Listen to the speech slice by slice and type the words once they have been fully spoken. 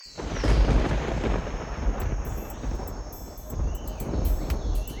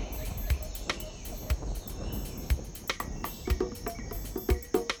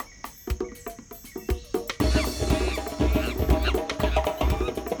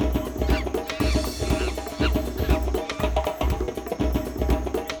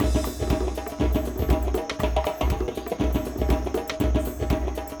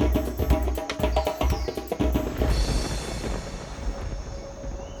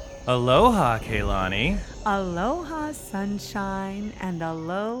Aloha, Kaylani. Aloha, sunshine, and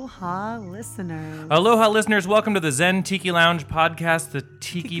aloha, listeners. Aloha, listeners. Welcome to the Zen Tiki Lounge podcast, the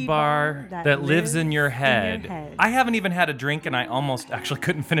tiki bar that lives in your head. I haven't even had a drink, and I almost actually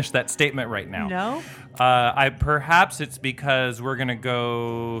couldn't finish that statement right now. No? Perhaps it's because we're going to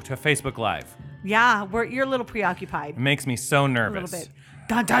go to Facebook Live. Yeah, you're a little preoccupied. It makes me so nervous. A little bit.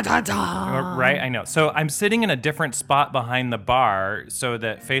 Dun, dun, dun, dun. Right, I know. So I'm sitting in a different spot behind the bar so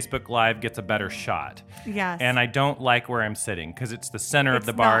that Facebook Live gets a better shot. Yes. And I don't like where I'm sitting because it's the center of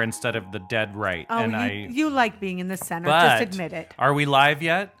the bar instead of the dead right. Oh, and you like being in the center. But Just admit it. Are we live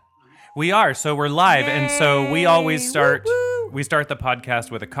yet? We are. So we're live. Yay. And so we always start... Woo-woo. We start the podcast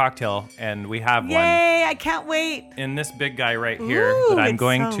with a cocktail, and we have one. Yay, I can't wait. In this big guy right here Ooh, that I'm it's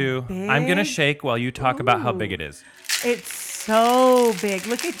going so to... big. I'm going to shake while you talk about how big it is. It's so big.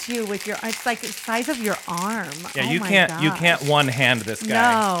 Look at you with your, it's like the size of your arm. Yeah, oh you my can't gosh. one hand this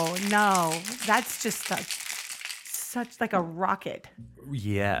guy. No. That's just such like a rocket.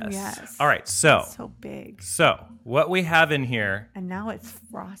 Yes. All right, so big. So, what we have in here, And now it's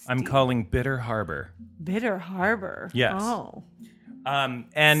frosty. I'm calling Bitter Harbor. Bitter Harbor. Yes. Oh.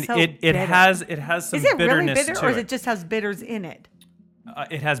 And So it bitter. has some bitterness Is it really bitter to or it just has bitters in it?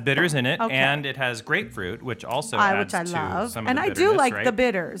 It has bitters in it, Okay. and it has grapefruit, which also adds Which I to love. some of And the I bitterness, do like right? the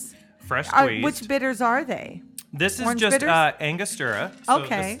bitters. Fresh squeezed. Which bitters are they? This is orange just bitters? Angostura, so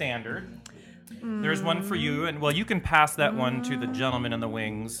Okay. the standard. There's one for you, and well, you can pass that one to the gentleman in the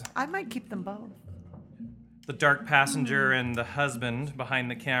wings. I might keep them both. The dark passenger and the husband behind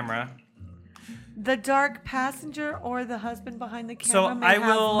the camera. The dark passenger or the husband behind the So camera may I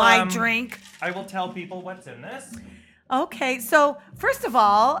have will, my drink. I will tell people what's in this. Okay, so first of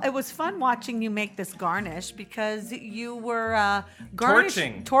all, it was fun watching you make this garnish because you were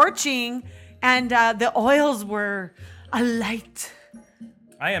torching, and the oils were alight.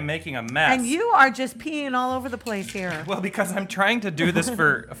 I am making a mess. And you are just peeing all over the place here. Well, because I'm trying to do this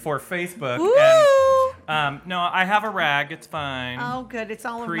for Facebook. Ooh! And, no, I have a rag. It's fine. Oh, good. It's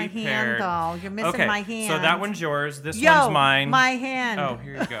all over my hand, Prepared. though. You're missing Okay, my hand. so that one's yours. This Yo, one's mine. my hand. Oh,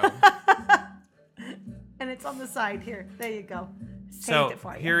 here you go. And it's on the side here. There you go. Saved So it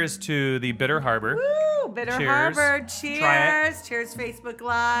for you. here is to the Bitter Harbor. Woo! Bitter Cheers. Harbor. Try Cheers. Cheers, Facebook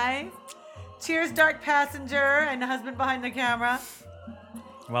Live. Cheers, Dark Passenger and the husband behind the camera.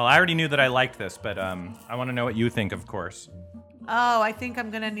 Well, I already knew that I liked this, but I want to know what you think, of course. Oh, I think I'm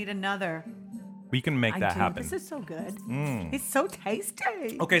going to need another. We can make that happen. This is so good. It's so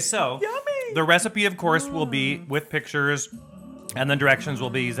tasty. Okay, so Yummy. the recipe, of course, will be with pictures, and the directions will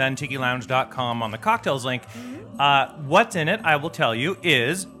be zentikilounge.com on the cocktails link. What's in it, I will tell you,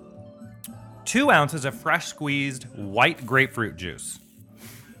 is 2 ounces of fresh squeezed white grapefruit juice.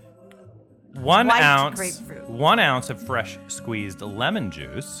 1 ounce of fresh squeezed lemon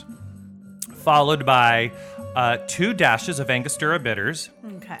juice, followed by 2 dashes of Angostura bitters.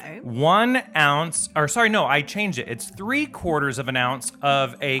 Okay. 1 ounce, I changed it. It's 3/4 of an ounce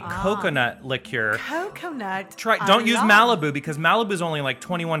of a coconut liqueur. Coconut. Don't use Malibu because Malibu is only like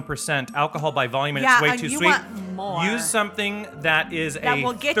 21% alcohol by volume and it's way too you sweet. Want more. Use something that is That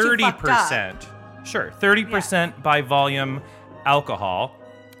will a get you fucked 30%. Sure, 30% by volume alcohol.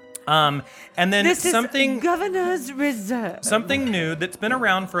 And then This something is Governor's Reserve. something new that's been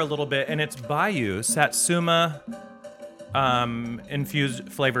around for a little bit, and it's Bayou Satsuma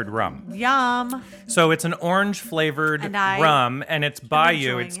infused flavored rum. Yum. So it's an orange flavored rum, and it's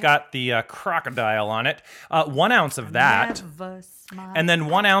Bayou. It's got the crocodile on it. 1 ounce of that. And then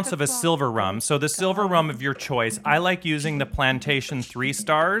 1 ounce of a silver rum. So the silver rum of your choice. I like using the Plantation 3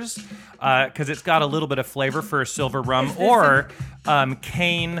 Stars because it's got a little bit of flavor for a silver rum. Or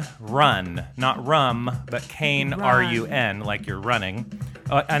Cane Run. Not rum, but Cane R-U-N, like you're running.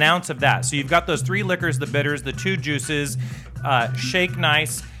 An ounce of that. So you've got those 3 liquors, the bitters, the 2 juices. Shake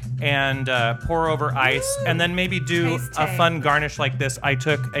nice and pour over ice, and then maybe do a fun garnish like this. I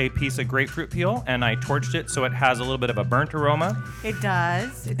took a piece of grapefruit peel and I torched it so it has a little bit of a burnt aroma. It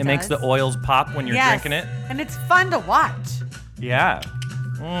does. It makes the oils pop when you're drinking it. And it's fun to watch. Yeah.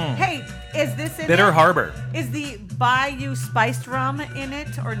 Hey, is this in Bitter it? Harbor. Is the Bayou spiced rum in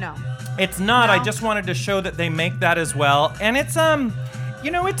it or no? It's not. No? I just wanted to show that they make that as well, and it's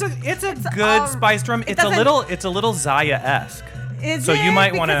it's a good spiced rum. It's a little Zaya-esque. Is so it? you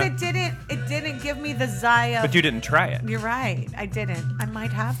might want to. Because it didn't give me the Zaya. But you didn't try it. You're right. I didn't. I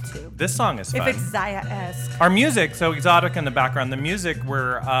might have to. This song is fun. If it's Zaya-esque. Our music, so exotic in the background. The music,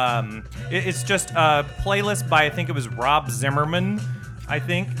 it's just a playlist by, I think it was Rob Zimmerman. I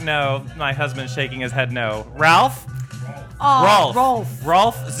think. No, my husband's shaking his head no. Ralph?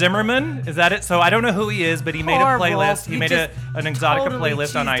 Rolf Zimmerman, is that it? So I don't know who he is, but he made a playlist. Rolf. He made an Exotica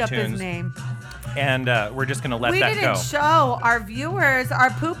playlist on iTunes. Up his name. And we're just going to let that go. We didn't show our viewers our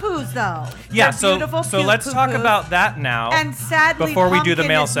poo-poos, though. Yeah, so let's talk about that now. And sadly, before we do the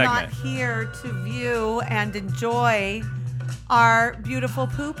mail is segment. Not here to view and enjoy our beautiful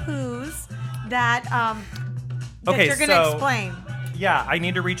poo-poos that you're going to explain. Yeah, I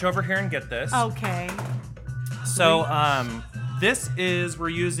need to reach over here and get this. Okay. So we're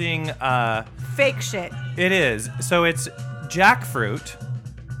using fake shit. It is. So it's jackfruit.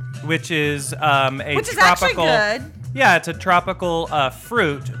 Which is which is actually good. Yeah, it's a tropical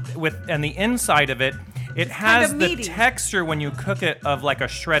fruit and the inside of it has the texture when you cook it of like a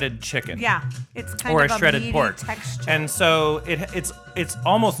shredded chicken. Yeah, it's kind of a shredded pork texture. And so it's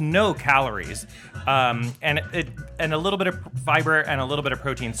almost no calories, and a little bit of fiber and a little bit of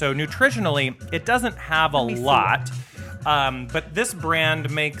protein. So nutritionally, it doesn't have a lot. But this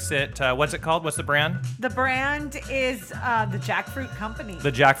brand makes it, what's it called? What's the brand? The brand is the Jackfruit Company.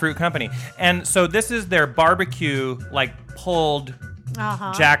 The Jackfruit Company. And so this is their barbecue, like pulled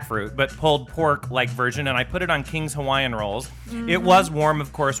jackfruit, but pulled pork-like version. And I put it on King's Hawaiian rolls. Mm-hmm. It was warm,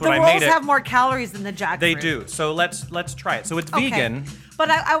 of course, when I made it. The rolls have more calories than the jackfruit. They do. So let's try it. So it's vegan.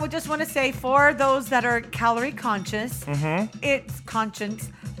 But I would just want to say, for those that are calorie conscious, it's conscious.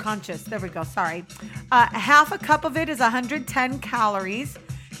 There we go. Sorry. Half a cup of it is 110 calories,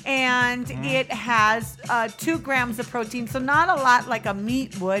 and it has 2 grams of protein. So not a lot like a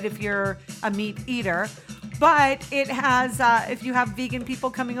meat would if you're a meat eater. But it has, if you have vegan people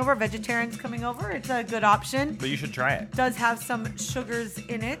coming over, vegetarians coming over, it's a good option. But you should try it. It does have some sugars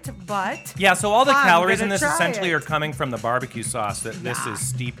in it, but... Yeah, so all the calories in this essentially are coming from the barbecue sauce that this is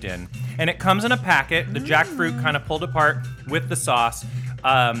steeped in. And it comes in a packet, the jackfruit kind of pulled apart with the sauce.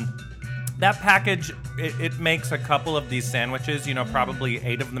 That package, it makes a couple of these sandwiches, probably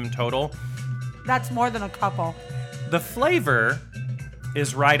 8 of them total. That's more than a couple. The flavor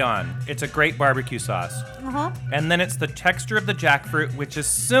is right on. It's a great barbecue sauce. And then it's the texture of the jackfruit, which is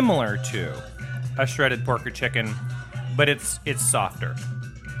similar to a shredded pork or chicken, but it's softer.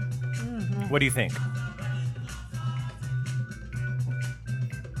 What do you think?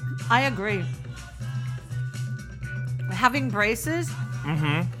 I agree. Having braces,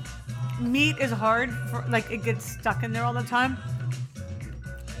 meat is hard, it gets stuck in there all the time.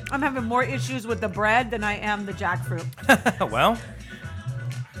 I'm having more issues with the bread than I am the jackfruit. Well...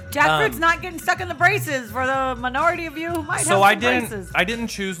 Jackfruit's not getting stuck in the braces for the minority of you who might have some braces. I didn't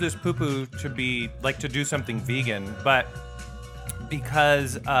choose this poo-poo to be to do something vegan, but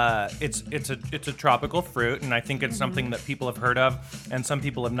because it's a tropical fruit, and I think it's something that people have heard of, and some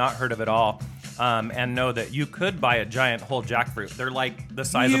people have not heard of at all, and know that you could buy a giant whole jackfruit. They're like the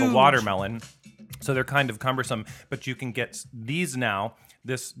size of a watermelon, so they're kind of cumbersome. But you can get these now,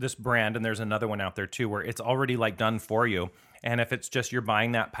 this brand, and there's another one out there too, where it's already done for you. And if it's just you're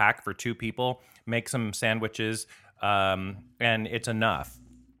buying that pack for 2 people, make some sandwiches, and it's enough.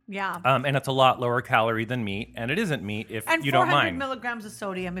 Yeah. And it's a lot lower calorie than meat, and it isn't meat if you don't mind. And 400 milligrams of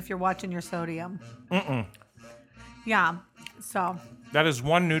sodium if you're watching your sodium. Yeah. So. That is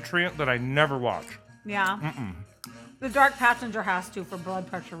one nutrient that I never watch. Yeah. The dark passenger has to for blood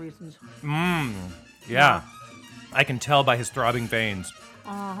pressure reasons. Yeah. I can tell by his throbbing veins.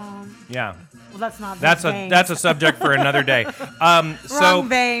 Yeah. Well, that's not. That's a subject for another day. Wrong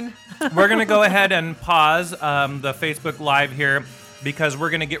vein. We're gonna go ahead and pause the Facebook Live here because we're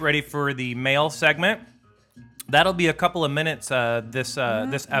gonna get ready for the mail segment. That'll be a couple of minutes this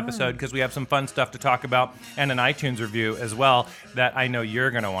episode because we have some fun stuff to talk about and an iTunes review as well that I know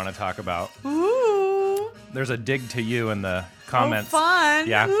you're gonna want to talk about. Ooh. There's a dig to you in the comments. Oh, fun.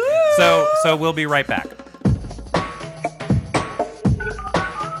 Yeah. Ooh. So we'll be right back.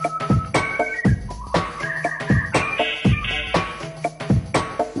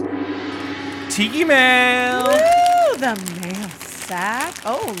 Tiki Mail! Woo, the mail sack.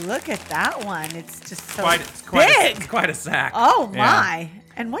 Oh, look at that one. It's just so big. It's quite a sack. Oh, my. Yeah.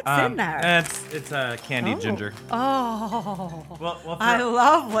 And what's in there? It's candied ginger. Oh. I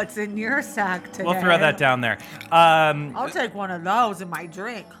love what's in your sack today. We'll throw that down there. I'll take one of those in my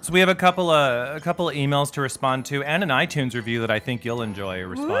drink. So we have a couple of emails to respond to and an iTunes review that I think you'll enjoy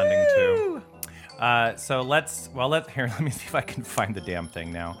responding to. So let me see if I can find the damn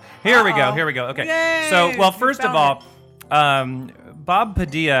thing now. Here we go. Okay. Yay, so, first of all, Bob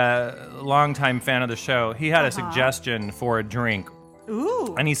Padilla, longtime fan of the show, he had a suggestion for a drink.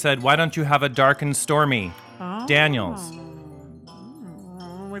 Ooh. And he said, why don't you have a dark and stormy Daniels?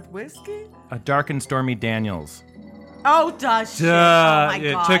 With whiskey? A dark and stormy Daniels. Oh, does she? Oh, my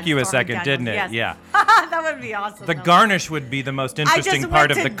it God. took you a second, Daniels. didn't it? Yes. Yeah. That That would be awesome. The garnish would be the most interesting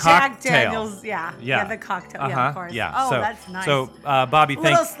part of the cocktail. Jack Daniels, yeah, the cocktail, yeah, of course. Yeah. Oh, so, that's nice. So, Bobby, a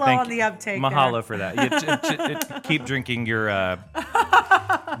little slow on the uptake. Mahalo there. for that. Keep drinking your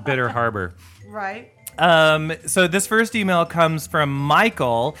Bitter Harbor. Right. So this first email comes from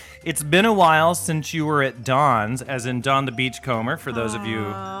Michael. It's been a while since you were at Dawn's, as in Dawn the Beachcomber, for those of you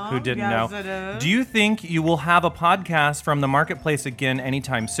who didn't know. It is. Do you think you will have a podcast from the marketplace again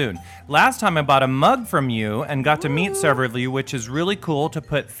anytime soon? Last time I bought a mug from you and got to meet several of you, which is really cool to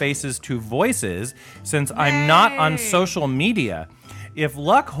put faces to voices since I'm not on social media. If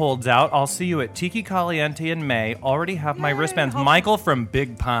luck holds out, I'll see you at Tiki Caliente in May. Already have my wristbands. Michael from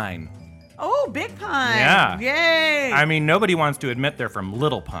Big Pine. Oh, Big Pine. Yeah. Yay. I mean, nobody wants to admit they're from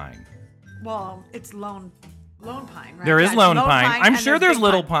Little Pine. Well, it's Lone Pine, right? There is Lone Pine. I'm sure there's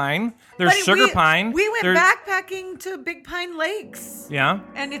Little Pine. There's Sugar Pine. We went backpacking to Big Pine Lakes. Yeah.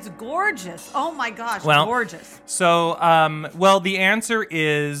 And it's gorgeous. Oh my gosh, gorgeous. So, the answer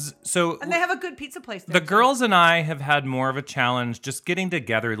is And they have a good pizza place there. The girls and I have had more of a challenge just getting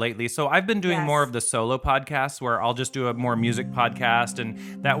together lately. So I've been doing more of the solo podcasts where I'll just do a more music podcast,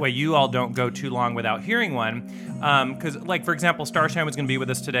 and that way you all don't go too long without hearing one. Because, like, for example, Starshine was going to be with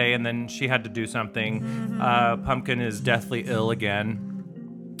us today, and then she had to do something. Mm-hmm. Pumpkin is deathly ill again.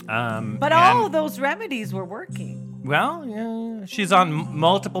 But all those remedies were working. Well, yeah, she's on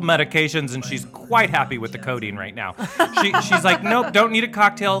multiple medications, and she's quite happy with the codeine right now. She's like, nope, don't need a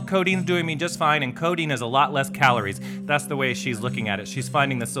cocktail. Codeine's doing me just fine, and codeine is a lot less calories. That's the way she's looking at it. She's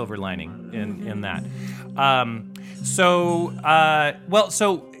finding the silver lining in that.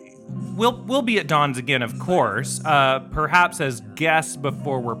 We'll be at Dawn's again, of course, perhaps as guests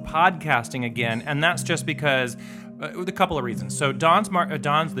before we're podcasting again, and that's just because a couple of reasons. So Dawn's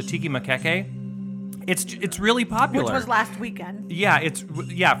the Tiki Makeke. It's really popular. Which was last weekend.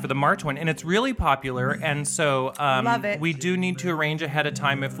 Yeah, for the March one, and it's really popular. And so love it. We do need to arrange ahead of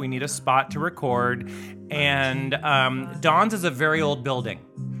time if we need a spot to record. And Dawn's is a very old building,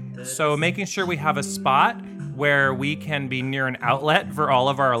 so making sure we have a spot where we can be near an outlet for all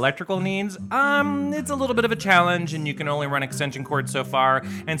of our electrical needs, it's a little bit of a challenge, and you can only run extension cords so far.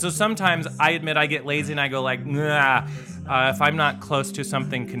 And so sometimes I admit I get lazy and I go like, nah, if I'm not close to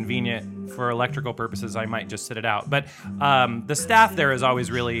something convenient for electrical purposes, I might just sit it out. But the staff there is always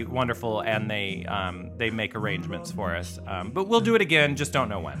really wonderful, and they make arrangements for us. But we'll do it again, just don't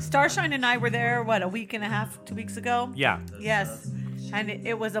know when. Starshine and I were there, a week and a half, 2 weeks ago? Yeah. Yes. And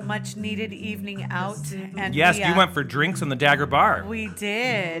it was a much needed evening out. And yes, you went for drinks in the Dagger Bar. We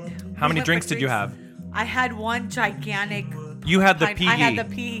did. How many drinks did you have? I had one gigantic. You had the PE. I had the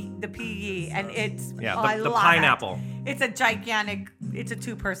PE, and it's the pineapple. It's a gigantic. It's a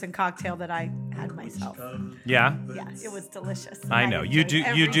 2-person cocktail that I had myself. Yeah. Yeah, it was delicious. I know you do.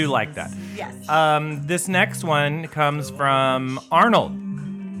 You do like that. Yes. This next one comes from Arnold.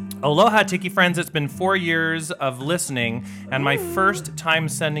 Aloha, Tiki friends. It's been 4 years of listening and my first time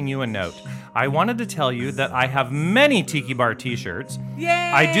sending you a note. I wanted to tell you that I have many Tiki Bar t-shirts. Yay!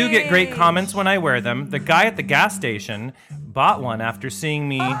 I do get great comments when I wear them. The guy at the gas station bought one after seeing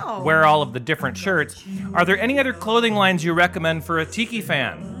me wear all of the different shirts. Are there any other clothing lines you recommend for a Tiki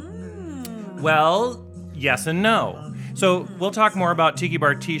fan? Well, yes and no. So we'll talk more about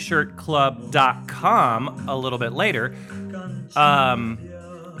TikiBarTshirtClub.com a little bit later.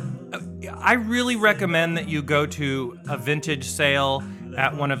 I really recommend that you go to a vintage sale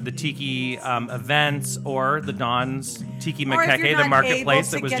at one of the Tiki events, or the Dawn's Tiki Makeke, the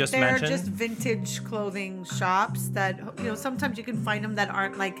marketplace that was just mentioned. Just vintage clothing shops that, sometimes you can find them that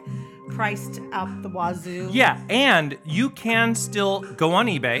aren't like priced out the wazoo. Yeah, and you can still go on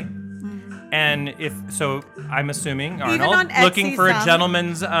eBay. And I'm assuming, Arnold, looking for a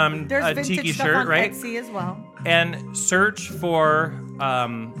gentleman's a Tiki shirt, right? Etsy as well. And search for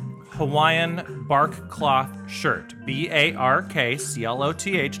Hawaiian bark cloth shirt.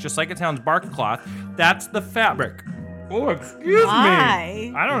 BARKCLOTH, just like it sounds, bark cloth. That's the fabric. Oh, excuse me.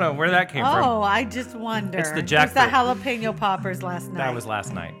 I don't know where that came from. Oh, I just wonder. It's the jackfruit. It was the jalapeno poppers last night. That was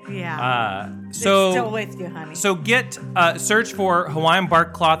last night. Yeah. It's still with you, honey. So search for Hawaiian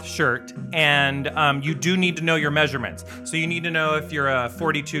bark cloth shirt, and you do need to know your measurements. So you need to know if you're a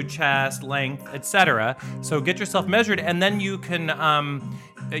 42 chest, length, etc. So get yourself measured, and then you can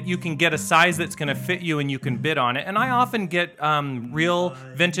get a size that's going to fit you, and you can bid on it. And I often get real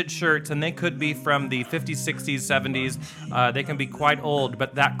vintage shirts, and they could be from the 50s, 60s, 70s. They can be quite old,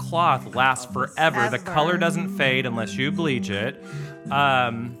 but that cloth lasts forever. The color doesn't fade unless you bleach it.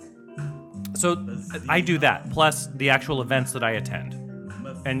 So I do that, plus the actual events that I attend.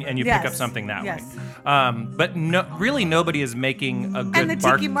 And you pick up something that way. But really nobody is making a good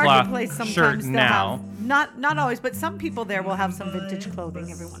bark cloth shirt now. not always, but some people there will have some vintage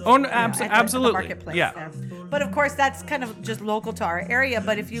clothing every once in a Oh, while. absolutely. The marketplace there. But of course, that's kind of just local to our area.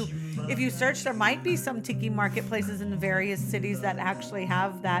 But if you search, there might be some tiki marketplaces in the various cities that actually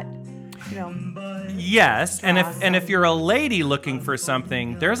have that. Yes, and if you're a lady looking for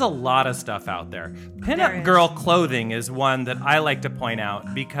something, there's a lot of stuff out there. Pinup Girl Clothing is one that I like to point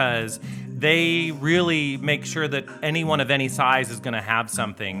out because they really make sure that anyone of any size is going to have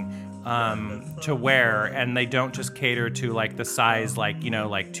something to wear, and they don't just cater to like the size like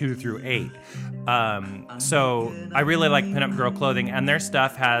 2 through 8. So I really like Pinup Girl Clothing, and their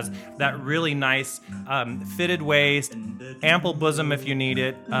stuff has that really nice fitted waist, ample bosom if you need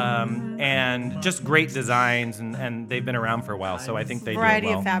it, and just great designs, and they've been around for a while, so I think they variety do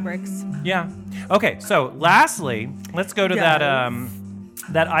it well. Of fabrics. Yeah. Okay, so lastly, let's go to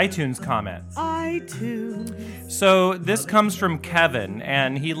that iTunes comment. iTunes. So this comes from Kevin,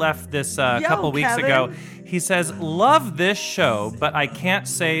 and he left this a couple weeks ago. He says, love this show, but I can't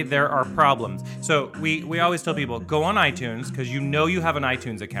say there are problems. So we always tell people, go on iTunes, because you have an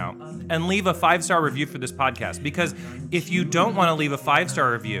iTunes account, and leave a 5-star review for this podcast. Because if you don't want to leave a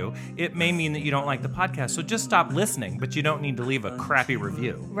 5-star review, it may mean that you don't like the podcast. So just stop listening, but you don't need to leave a crappy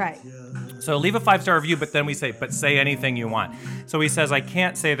review. Right. So leave a 5-star review, but then we say, but say anything you want. So he says, I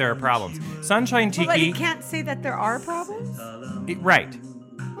can't say there are problems. Sunshine Tiki... But he can't say that there are problems? Right.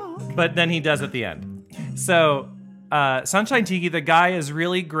 Oh, okay. But then he does at the end. So, Sunshine Tiki, the guy is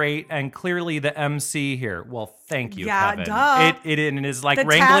really great and clearly the MC here. Well, thank you, Kevin. Duh. It is like the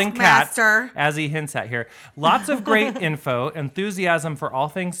wrangling cats, master. as he hints at here. Lots of great info, enthusiasm for all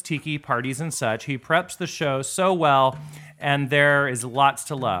things tiki, parties and such. He preps the show so well, and there is lots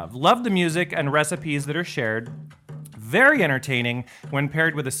to love. Love the music and recipes that are shared. Very entertaining. When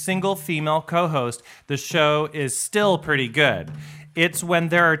paired with a single female co-host, the show is still pretty good. It's when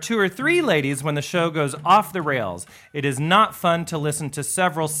there are 2 or 3 ladies when the show goes off the rails. It is not fun to listen to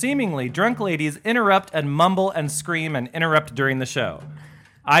several seemingly drunk ladies interrupt and mumble and scream and interrupt during the show.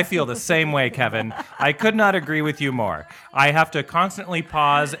 I feel the same way, Kevin. I could not agree with you more. I have to constantly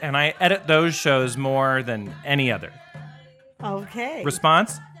pause, and I edit those shows more than any other. Okay.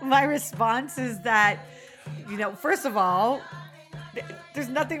 Response? My response is that, first of all, there's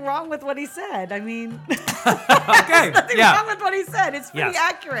nothing wrong with what he said. I mean, okay, there's nothing wrong with what he said. It's pretty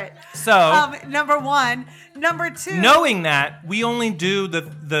accurate. So, number one. Number two. Knowing that, we only do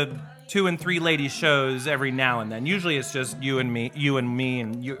the 2 and 3 ladies shows every now and then. Usually it's just you and me,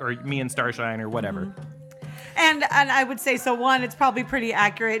 and you, or me and Starshine or whatever. Mm-hmm. And I would say, so 1, it's probably pretty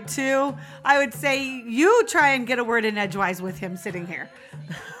accurate. 2, I would say you try and get a word in edgewise with him sitting here.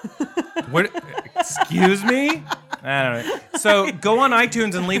 What? Excuse me? I don't know. So go on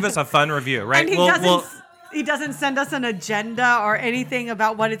iTunes and leave us a fun review, right? And he doesn't send us an agenda or anything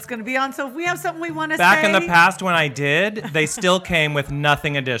about what it's going to be on. So if we have something we want to say. Back in the past when I did, they still came with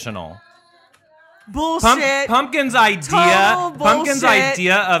nothing additional. Bullshit. Pumpkin's idea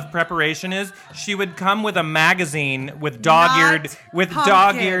of preparation is she would come with a magazine with dog-eared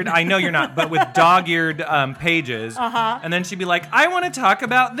I know you're not, but with dog-eared pages. And then she'd be like, I want to talk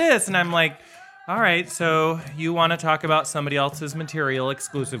about this. And I'm like, all right, so you want to talk about somebody else's material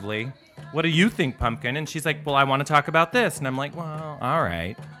exclusively. What do you think, Pumpkin? And she's like, well, I want to talk about this. And I'm like, well, all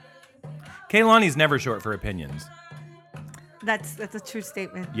right. Kaylani's never short for opinions. That's a true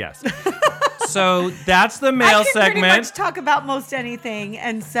statement. Yes. So that's the mail segment. I can pretty much talk about most anything.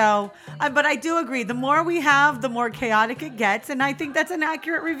 And so, but I do agree. The more we have, the more chaotic it gets. And I think that's an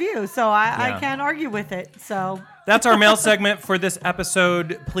accurate review. So I can't argue with it. So that's our mail segment for this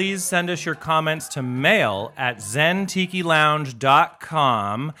episode. Please send us your comments to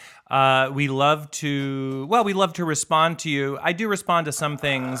mail@zentikilounge.com. We love to respond to you. I do respond to some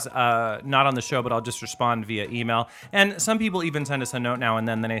things, not on the show, but I'll just respond via email. And some people even send us a note now and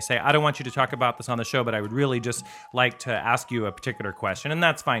then they say, I don't want you to talk about this on the show, but I would really just like to ask you a particular question. And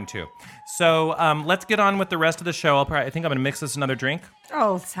that's fine too. So let's get on with the rest of the show. I think I'm going to mix this another drink.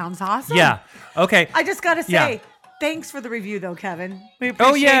 Oh, sounds awesome. Yeah. Okay. I just got to say, thanks for the review, though, Kevin. We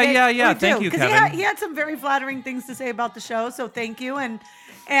appreciate it. Yeah. Thank you, Kevin. He had some very flattering things to say about the show, so thank you. And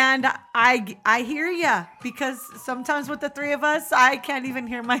I hear you, because sometimes with the 3 of us, I can't even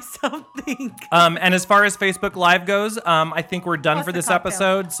hear myself think. And as far as Facebook Live goes, I think we're done for this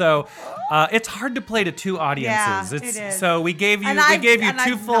episode. So it's hard to play to 2 audiences. It is. So we gave you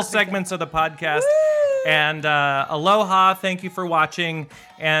 2 full segments of the podcast. Woo! And aloha, thank you for watching.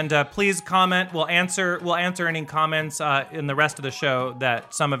 And please comment. We'll answer any comments in the rest of the show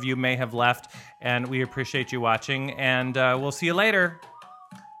that some of you may have left. And we appreciate you watching. And we'll see you later.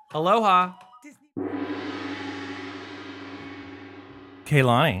 Aloha.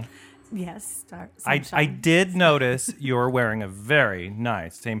 Kaylani. Yes. I did notice you're wearing a very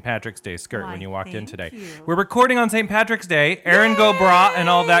nice St. Patrick's Day skirt when you walked in today. We're recording on St. Patrick's Day, Erin Go Bra and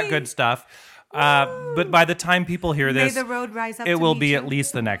all that good stuff. But by the time people hear this, the road rise up it will be at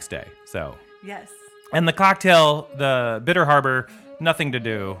least the next day. So yes. And the cocktail, the Bitter Harbor, nothing to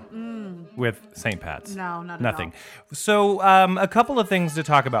do with St. Pat's. No, not nothing. at all. So a couple of things to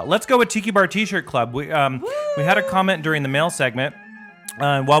talk about. Let's go with Tiki Bar T-shirt Club. We had a comment during the mail segment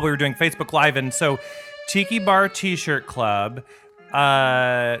while we were doing Facebook Live, and so Tiki Bar T-shirt Club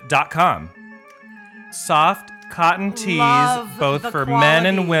 .com. Soft cotton tees, both for quality. men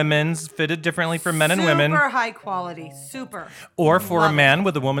and women's, fitted differently for men and women. Super high quality, super. Or for a man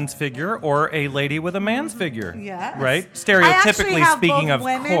with a woman's figure, or a lady with a man's figure. Yes. Right? Stereotypically speaking, both of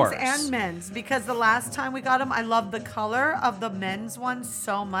women's course. and men's, because the last time we got them, I loved the color of the men's one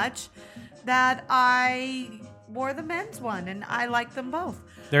so much that I wore the men's one, and I like them both.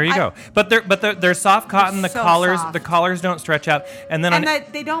 There you go. But they're soft cotton. The collars don't stretch out, and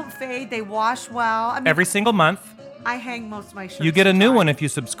they don't fade. They wash well. I mean, every single month. I hang most of my shirts. You get a new one if you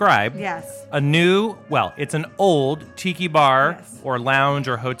subscribe. Yes. It's an old tiki bar or lounge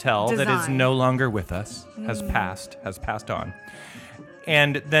or hotel that is no longer with us. Has passed on.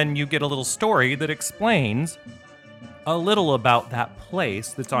 And then you get a little story that explains a little about that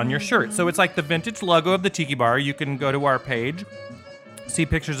place that's on your shirt. So it's like the vintage logo of the tiki bar. You can go to our page, see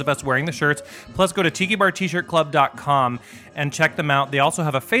pictures of us wearing the shirts, plus go to tikibartshirtclub.com and check them out. They also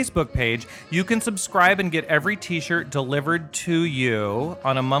have a Facebook page. You can subscribe and get every t-shirt delivered to you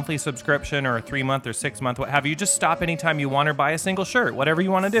on a monthly subscription or a 3-month or 6-month, what have you. Just stop anytime you want or buy a single shirt, whatever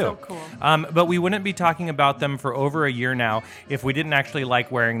you want to do. So cool. But we wouldn't be talking about them for over a year now if we didn't actually like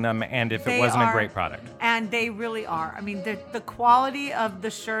wearing them and if it wasn't a great product. And they really are. I mean, the quality of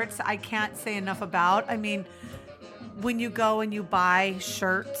the shirts, I can't say enough about. I mean, when you go and you buy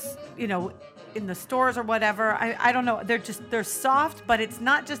shirts, in the stores or whatever, I don't know. They're soft, but it's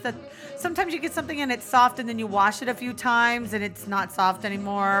not just that. Sometimes you get something and it's soft and then you wash it a few times and it's not soft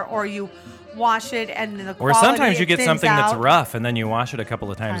anymore, or you wash it and the quality, or sometimes you get something that's out. rough and then you wash it a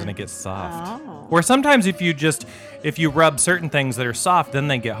couple of times and it gets soft. Or sometimes if you rub certain things that are soft, then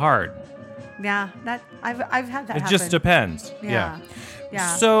they get hard. Yeah, I've had that. It just depends. Yeah.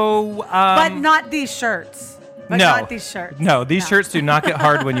 So, but not these shirts. But not these shirts. No, these shirts do not get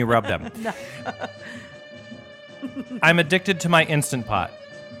hard when you rub them. No. I'm addicted to my Instant Pot.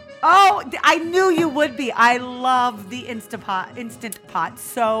 Oh, I knew you would be. I love the Instant Pot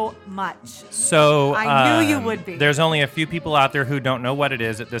so much. So I knew you would be. There's only a few people out there who don't know what it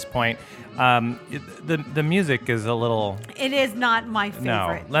is at this point. The music is a little. It is not my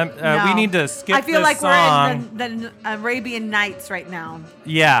favorite. No. We need to skip. I feel like song. We're in the Arabian Nights right now.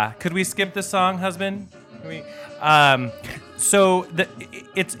 Yeah, could we skip the song, husband? So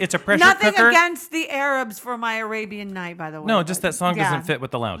it's a pressure Nothing cooker. Nothing against the Arabs for my Arabian Night, by the way. No, just that song doesn't fit with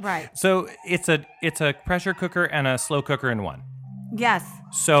the lounge. Right. So it's a pressure cooker and a slow cooker in one. Yes.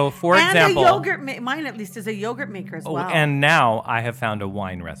 So for example, and a yogurt. Mine at least is a yogurt maker as well. And now I have found a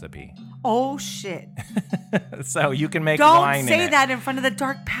wine recipe. Oh shit! So you can make wine. Don't say that in front of the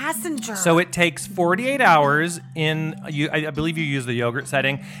dark passenger. So it takes 48 hours I believe you use the yogurt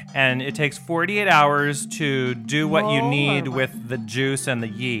setting, and it takes 48 hours to do what you need with the juice and the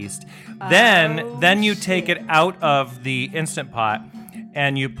yeast. Then you take it out of the Instant Pot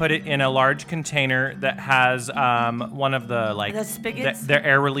and you put it in a large container that has one of the spigots, the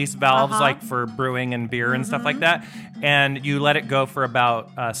air release valves, like for brewing and beer and stuff like that. And you let it go for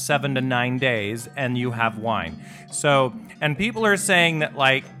about 7 to 9 days, and you have wine. So, and people are saying that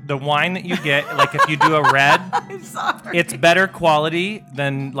like the wine that you get, like if you do a red, it's better quality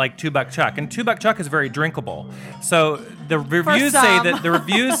than like $2 Chuck, and $2 Chuck is very drinkable. So the reviews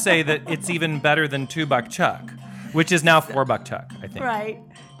say that it's even better than $2 Chuck, which is now $4 Chuck, I think. Right.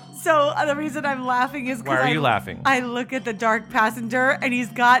 So the reason I'm laughing is because why are you laughing? I look at the dark passenger and he's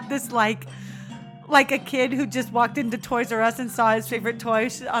got this like a kid who just walked into Toys R Us and saw his favorite toy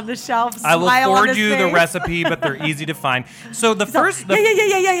on the shelf. I will forward you the recipe, but they're easy to find. So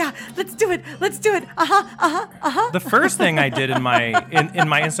yeah. Let's do it. The first thing I did in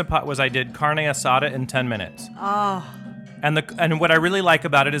my Instant Pot was I did carne asada in 10 minutes. Oh. And what I really like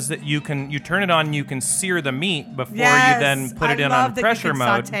about it is that you turn it on, you can sear the meat before you then put it in on pressure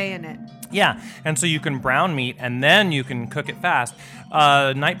mode. Saute in it. Yeah, and so you can brown meat and then you can cook it fast.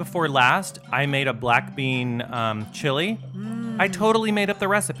 Night before last, I made a black bean chili. I totally made up the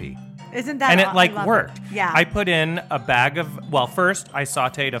recipe. Isn't that? And it worked. It. Yeah. I put in a bag of. Well, first I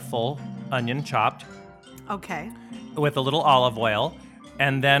sautéed a full onion chopped. Okay. With a little olive oil,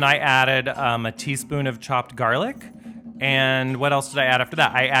 and then I added a teaspoon of chopped garlic. And what else did I add after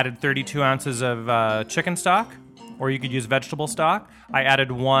that? I added 32 ounces of chicken stock, or you could use vegetable stock. I added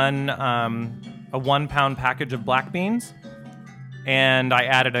a 1 pound package of black beans. And I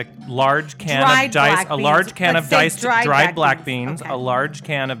added a large can of diced dried black beans, okay. A large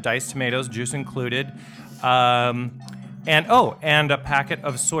can of diced tomatoes, juice included, and a packet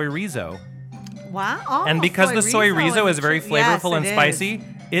of soy rizo. Wow! Oh, and because the soy rizo is very flavorful and spicy,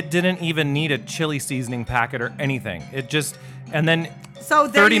 it didn't even need a chili seasoning packet or anything. It just So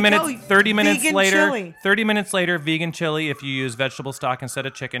 30 minutes later, chili. 30 minutes later, vegan chili if you use vegetable stock instead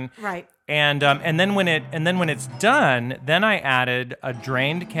of chicken. Right. And then when it's done, then I added a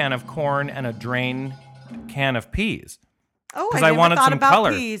drained can of corn and a drained can of peas. Oh, because I wanted some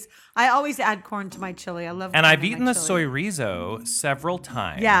color. Peas. I always add corn to my chili. I love. And I've eaten the soy rizo several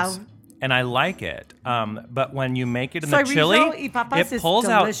times. Yeah. And I like it. But when you make it in the chili, it pulls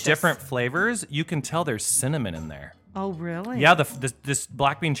out different flavors. You can tell there's cinnamon in there. Oh, really? Yeah, this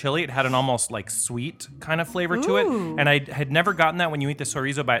black bean chili, it had an almost like sweet kind of flavor to it. And I had never gotten that when you eat the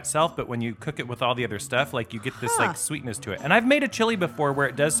chorizo by itself, but when you cook it with all the other stuff, like you get this like sweetness to it. And I've made a chili before where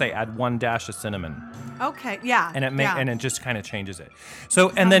it does say add 1 dash of cinnamon. Okay, yeah. And it just kind of changes it. So,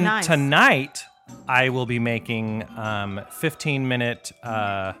 and then tonight, I will be making 15-minute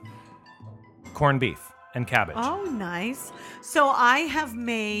corned beef and cabbage. Oh, nice. So I have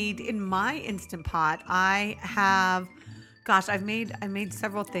made in my Instant Pot. I made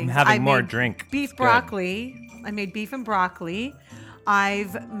several things. I'm having more drink. Beef broccoli. I made beef and broccoli.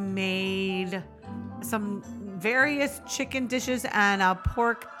 I've made some various chicken dishes and a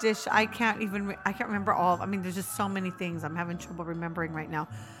pork dish. I can't remember all. I mean, there's just so many things. I'm having trouble remembering right now,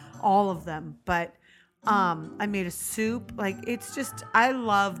 all of them. But I made a soup. Like, it's just, I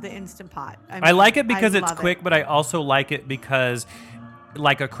love the Instant Pot. I like it because it's quick, but I also like it because,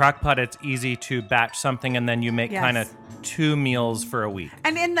 like a crock pot, it's easy to batch something and then you make kind of 2 meals for a week.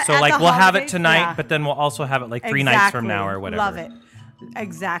 And we'll have it tonight, but then we'll also have it like 3 nights from now or whatever. Love it.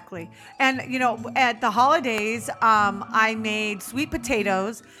 Exactly. And, at the holidays, I made sweet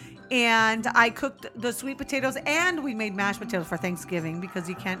potatoes. And I cooked the sweet potatoes, and we made mashed potatoes for Thanksgiving because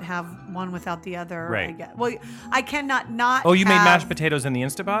you can't have one without the other. Right. I guess. Well, I cannot not. Oh, you made mashed potatoes in the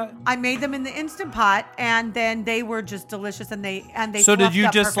Instant Pot? I made them in the Instant Pot, and then they were just delicious, and they. So did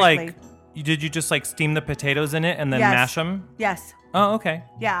you just perfectly. Did you just like steam the potatoes in it and then mash them? Yes. Oh, okay.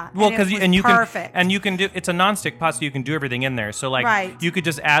 Yeah. Well, because you can do it's a nonstick pot, so you can do everything in there. So like you could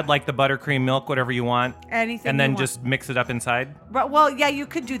just add like the buttercream milk, whatever you want, anything, and then just mix it up inside. Well, yeah, you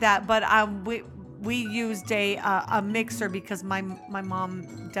could do that, but we used a mixer because my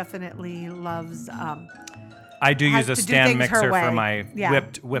mom definitely loves. I do use a stand mixer for my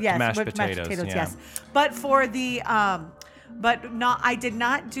whipped mashed potatoes. Yes, but for the I did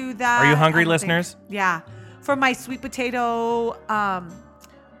not do that. Are you hungry, listeners? Yeah. For my sweet potato,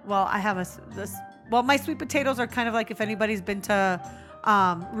 I have my sweet potatoes are kind of like, if anybody's been to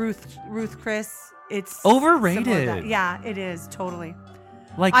Ruth Chris, it's overrated. Yeah, it is totally.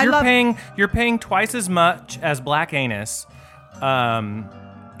 Like you're paying twice as much as Black Anus. And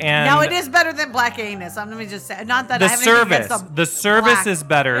now it is better than Black Anus. Let me just say, not that the service is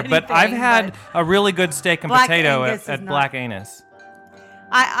better, but I've had a really good steak and potato at Black Anus.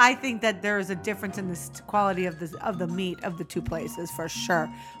 I think that there is a difference in the quality of the meat of the two places for sure,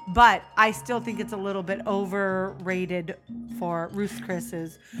 but I still think it's a little bit overrated for Ruth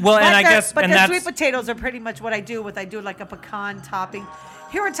Chris's. Well, the sweet potatoes are pretty much what I do. I do like a pecan topping.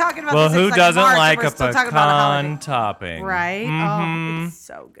 Here we're talking about. Well, who doesn't like a pecan topping, right? Mm-hmm. Oh, it's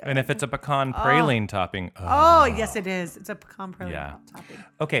so good. And if it's a pecan praline topping, oh yes, it is. It's a pecan praline topping.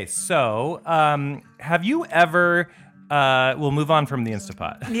 Okay, so have you ever? We'll move on from the Instant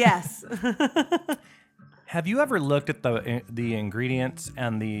Pot. Yes. Have you ever looked at the ingredients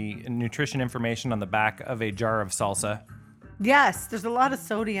and the nutrition information on the back of a jar of salsa? Yes, there's a lot of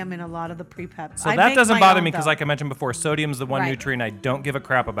sodium in a lot of the pre-pep. So that doesn't bother me because, like I mentioned before, sodium is the one nutrient I don't give a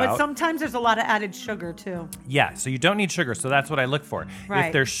crap about. But sometimes there's a lot of added sugar too. Yeah, so you don't need sugar, so that's what I look for. Right.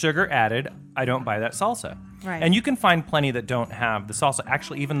 If there's sugar added, I don't buy that salsa. Right. And you can find plenty that don't have the salsa.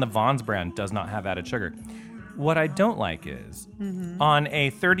 Actually, even the Vaughn's brand does not have added sugar. What I don't like is on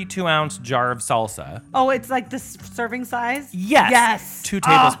a 32-ounce jar of salsa. Oh, it's like the serving size? Yes. 2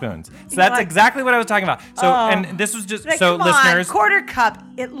 tablespoons. So that's exactly what I was talking about. So, and this was just, listeners. Quarter cup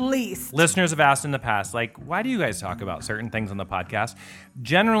at least. Listeners have asked in the past, like, why do you guys talk about certain things on the podcast?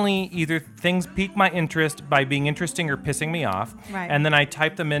 Generally, either things pique my interest by being interesting or pissing me off. Right. And then I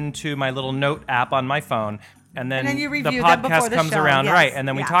type them into my little note app on my phone. and then you the review them before podcast the comes show, around, yes, right? And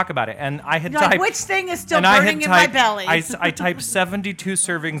then we yeah. talk about it. And I had You're typed, like, which thing is still and I burning had in typed, my belly? I typed 72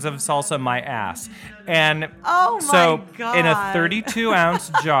 servings of salsa my ass, and Oh my so God. in a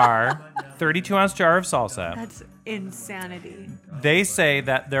 32-ounce jar, 32-ounce jar of salsa, That's insanity. they say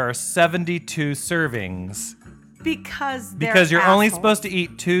that there are 72 servings. Because You're only supposed to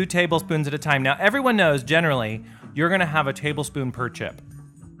eat 2 tablespoons at a time. Now, everyone knows generally you're going to have a tablespoon per chip.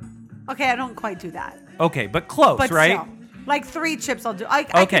 Okay, I don't quite do that. Okay, but close, But right? still, like 3 chips I'll do. I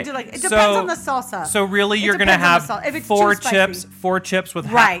Okay, can do like, it depends so- on the salsa. So really, It you're going to depends on have the salsa. If it's 4 too spicy. chips, 4 chips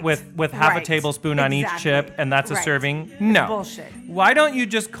with Right, with half a right. tablespoon on each Exactly. chip, and that's a Right. serving. No, bullshit. Why don't you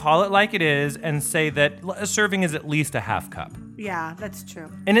just call it like it is and say that a serving is at least a half cup, Yeah, that's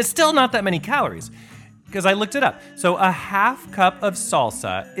true. and it's still not that many calories, because I looked it up. So a half cup of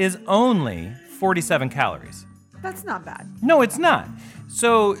salsa is only 47 calories. That's not bad. No, it's not.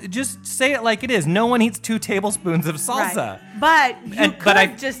 So just say it like it is. No one eats 2 tablespoons of salsa. Right. But you And- could but I-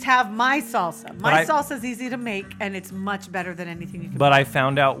 just have my salsa. My I- salsa is easy to make, and it's much better than anything you can But make. I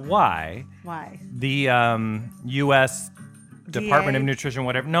found out why. Why? The U.S. Department of Nutrition,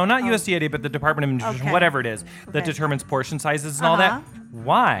 whatever. No, not USDA, but the Department of Nutrition, Okay. whatever it is, that Okay. determines portion sizes and all that. Uh-huh.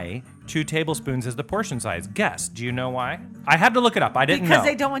 Why 2 tablespoons is the portion size? Guess. Do you know why? I had to look it up. I didn't Because know.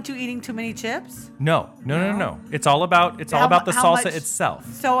 they don't want you eating too many chips? No. It's all about the How salsa much- itself.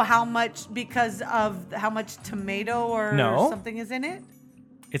 So how much, because of how much tomato or No. something is in it?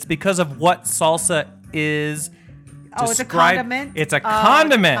 It's because of what salsa is. Oh, it's a described- condiment? It's a Oh,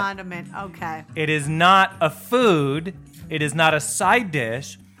 condiment. It's a condiment, okay. It is not a food. It is not a side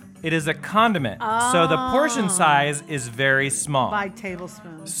dish. It is a condiment. So the portion size is very small. By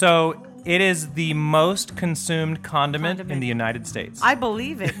tablespoons. So it is the most consumed condiment in the United States. I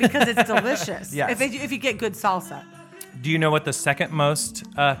believe it because it's delicious. Yes. If you get good salsa. Do you know what the second most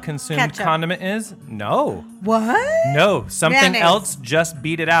consumed Ketchup. condiment is? No. What? No. Something Mayonnaise. else just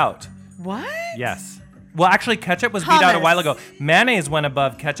beat it out. What? Yes. Well, actually, ketchup was beat out a Hummus. while ago. Mayonnaise went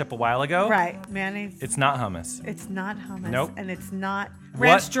above ketchup a while ago. Right. Mayonnaise. It's not hummus. It's not hummus. Nope. And it's not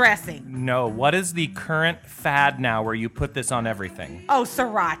ranch dressing. No. What is the current fad now where you put this on everything? Oh,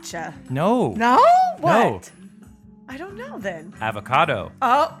 sriracha. No. No? What? No. I don't know then. Avocado.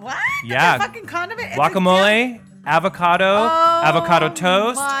 Oh, what? Yeah. That's a fucking condiment? It's a Guacamole, avocado, Oh, avocado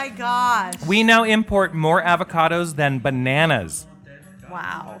toast. my gosh. We now import more avocados than bananas.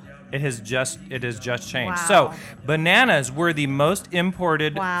 Wow. It has just changed. Wow. So, bananas were the most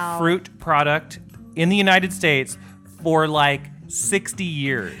imported Wow. fruit product in the United States for like 60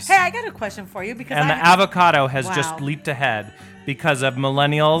 years. Hey, I got a question for you because And the I avocado has Wow. just leaped ahead because of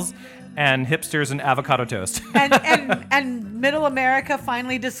millennials and hipsters and avocado toast. and middle America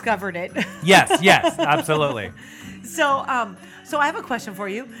finally discovered it. yes, absolutely. So I have a question for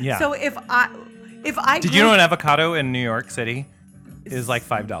you. Yeah. So if I Did you know an avocado in New York City is like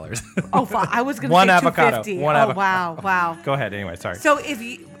 $5? Oh, I was gonna One say avocado. $2.50. One Oh, avocado. wow. Go ahead. Anyway, sorry. So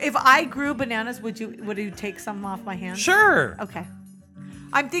if I grew bananas, would you take some off my hands? Sure. Okay.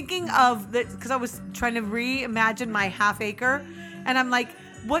 I'm thinking of that because I was trying to reimagine my half acre, and I'm like,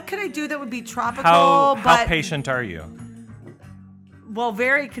 what could I do that would be tropical? How but patient are you? well,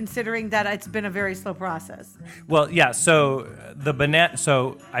 very considering that it's been a very slow process. Well, yeah. So the banana.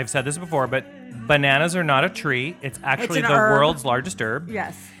 So I've said this before, but bananas are not a tree. It's actually an the herb. world's largest herb.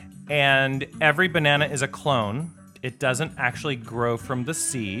 Yes. And every banana is a clone. It doesn't actually grow from the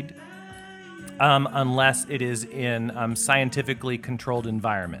seed. Unless it is in scientifically controlled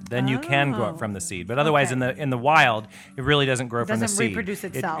environment, then you can grow it from the seed. But otherwise, Okay. in the wild, it really doesn't grow from the doesn't seed. reproduce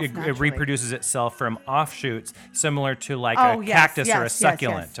itself It naturally. reproduces itself from offshoots, similar to like Oh, a yes, cactus or a yes,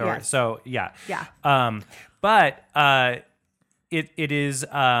 succulent. yes, Or yes. so, yeah. Yeah. But it is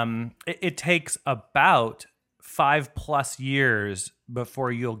it takes about 5+ years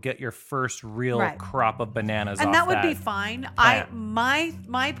before you'll get your first real Right. crop of bananas. And off that would be fine. plant.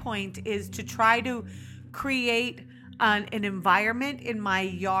 My point is to try to create an environment in my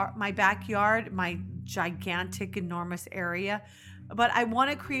yard, my backyard, my gigantic, enormous area. But I want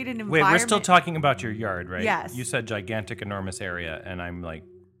to create an environment. Wait, we're still talking about your yard, right? Yes. You said gigantic, enormous area, and I'm like,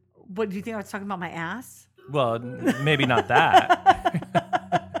 What do you think I was talking about? My ass? well, maybe not that.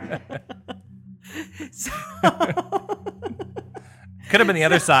 Could have been the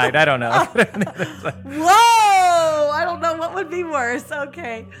other side. I don't know. Whoa! I don't know what would be worse.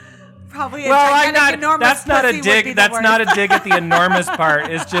 Okay. Probably a gigantic, enormous That's not a pussy would be dig. the That's worst. not a dig at the enormous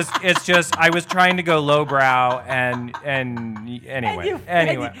part. It's just. I was trying to go lowbrow, and anyway,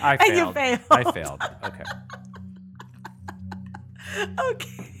 I and you failed. failed. I failed. Okay.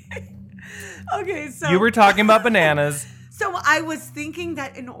 Okay. Okay, so You were talking about bananas. So I was thinking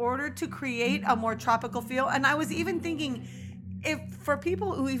that in order to create a more tropical feel, and I was even thinking if for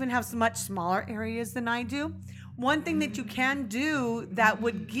people who even have much smaller areas than I do, one thing that you can do that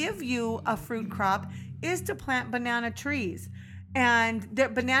would give you a fruit crop is to plant banana trees. And the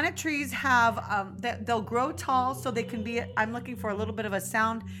banana trees have, they'll grow tall so they can be, I'm looking for a little bit of a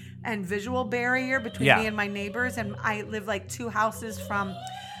sound and visual barrier between me and my neighbors. And I live like 2 houses from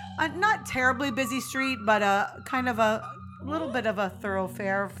a not terribly busy street, but a kind of a little bit of a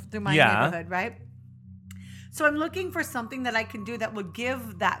thoroughfare through my neighborhood, right? So I'm looking for something that I can do that would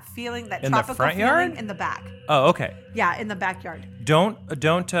give that feeling, that in tropical the front feeling yard? in the back. Oh, okay. Yeah, in the backyard. Don't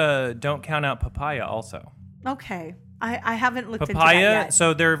count out papaya also. Okay. I haven't looked into that yet.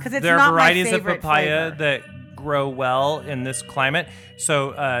 So there are varieties of papaya that grow well in this climate.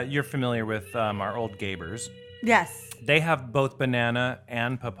 So you're familiar with our old Gabers. Yes. They have both banana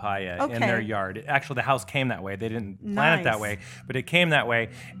and papaya in their yard. Actually, the house came that way. They didn't plant it that way, but it came that way.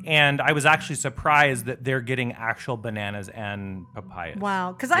 And I was actually surprised that they're getting actual bananas and papayas.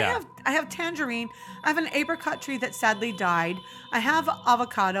 Wow, because I have tangerine. I have an apricot tree that sadly died. I have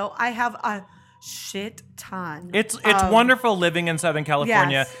avocado. I have a shit ton. It's wonderful living in Southern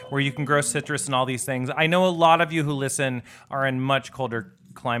California where you can grow citrus and all these things. I know a lot of you who listen are in much colder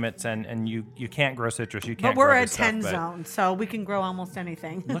climates and you can't grow citrus. You can't. But we're grow a 10 zone, so we can grow almost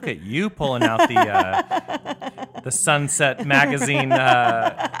anything. Look at you pulling out the Sunset Magazine,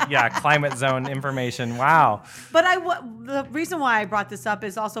 climate zone information. Wow. But the reason why I brought this up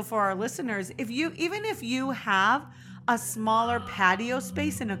is also for our listeners. Even if you have a smaller patio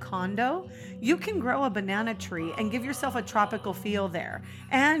space in a condo, you can grow a banana tree and give yourself a tropical feel there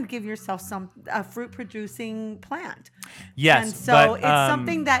and give yourself a fruit producing plant. Yes. And so it's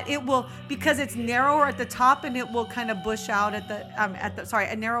something that it will, because it's narrower at the top and it will kind of bush out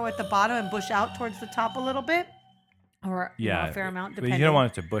narrow at the bottom and bush out towards the top a little bit. Or a fair amount, depending. But you don't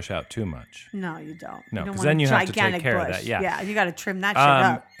want it to bush out too much. No, you don't. No, because then you have to take care of that. Yeah. Yeah, you got to trim that shit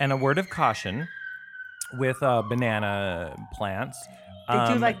up. And a word of caution with banana plants.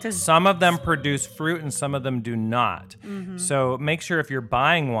 They do like to. Some of them produce fruit and some of them do not. Mm-hmm. So make sure if you're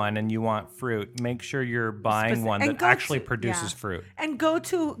buying one and you want fruit, make sure you're buying one that actually produces fruit. And go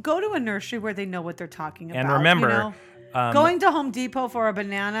to a nursery where they know what they're talking about. And remember, going to Home Depot for a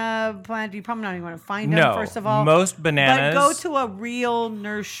banana plant, you probably not even want to find them, first of all. Most bananas but go to a real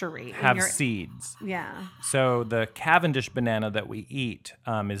nursery. Have seeds. Yeah. So the Cavendish banana that we eat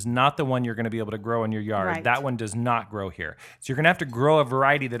is not the one you're going to be able to grow in your yard. Right. That one does not grow here. So you're going to have to grow a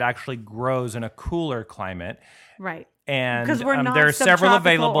variety that actually grows in a cooler climate. Right. And because we're not there are several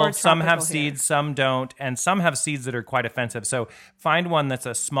available. Some have here. seeds, some don't, and some have seeds that are quite offensive. So find one that's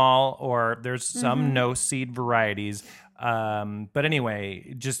a small, or there's some no seed varieties. But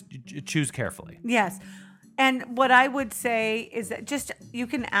anyway, just choose carefully. Yes. And what I would say is that just you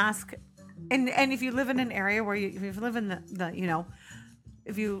can ask, and if you live in an area where if you live in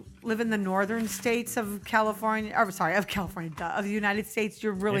if you live in the northern states of California, of the United States,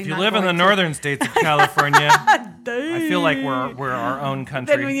 you're really. If you live in the northern states of California, I feel like we're our own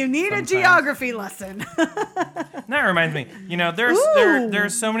country. Then you need a geography lesson. That reminds me,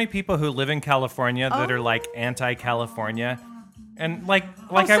 there's so many people who live in California that are like anti-California. And like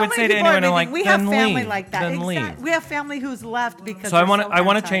I would say to anyone, we have family leave, like that. Then leave. We have family who's left because. So I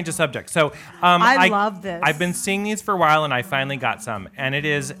want to change the subject. So I love this. I've been seeing these for a while, and I finally got some. And it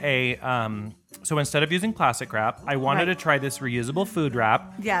is a so instead of using plastic wrap, I wanted to try this reusable food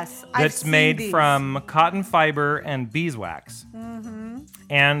wrap. Yes, that's made from cotton fiber and beeswax. Mm-hmm.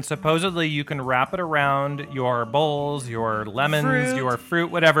 And supposedly you can wrap it around your bowls, your lemons, your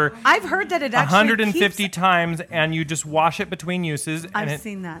fruit, whatever. I've heard that it actually 150 times, and you just wash it between uses. I've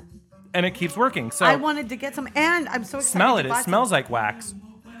seen that. And it keeps working. So I wanted to get some, and I'm so excited. Smell it. It smells like wax.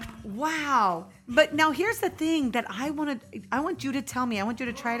 Wow. But now here's the thing that I want you to tell me. I want you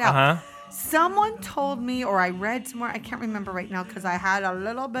to try it out. Uh-huh. Someone told me, or I read somewhere, I can't remember right now because I had a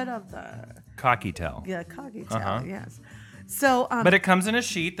little bit of the cocky-tail. Yeah, cocky-tail, yes. So, but it comes in a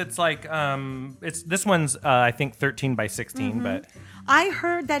sheet that's like, this one's, I think 13 by 16, but. I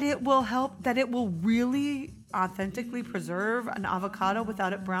heard that it will really authentically preserve an avocado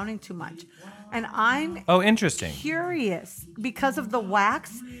without it browning too much. And I'm interesting. Curious because of the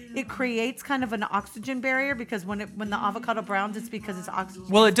wax, it creates kind of an oxygen barrier because when the avocado browns, it's because it's oxygen.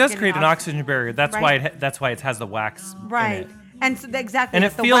 Well, it does create an oxygen barrier. That's why it has the wax. Right. In it. And so exactly. And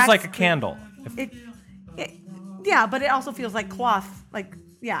it feels like a candle. Yeah, but it also feels like cloth. Like,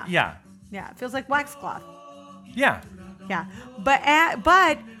 yeah. Yeah. Yeah, it feels like wax cloth. Yeah. Yeah, but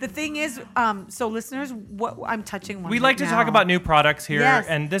the thing is, so listeners, what I'm touching one. We like to talk about new products here,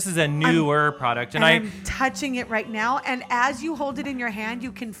 and this is a newer product, and I'm touching it right now. And as you hold it in your hand,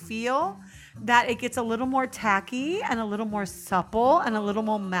 you can feel that it gets a little more tacky and a little more supple and a little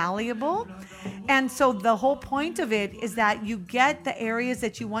more malleable. And so the whole point of it is that you get the areas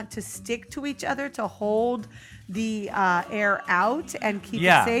that you want to stick to each other to hold the air out and keep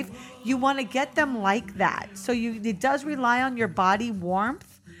it safe. You want to get them like that. So it does rely on your body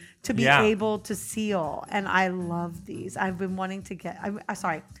warmth to be able to seal. And I love these. I've been wanting to get, I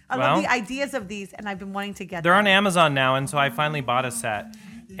love the ideas of these, and I've been wanting to get them. They're on Amazon now, and so I finally bought a set.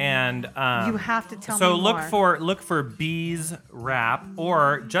 And you have to tell me more. So look for bees wrap,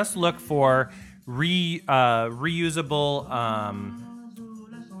 or just look for reusable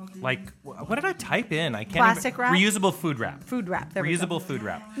like, what did I type in? I can't. Plastic wrap? Reusable food wrap. Food wrap. Reusable food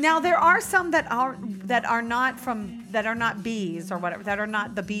wrap. Now there are some that are not bees or whatever, that are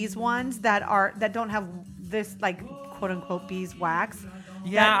not the bees ones, that don't have this, like, quote unquote bees wax.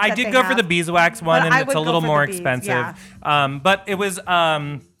 Yeah, I did go for the beeswax one, and it's a little more expensive. Yeah. But it was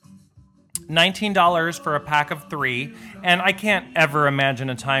 $19 for a pack of 3, and I can't ever imagine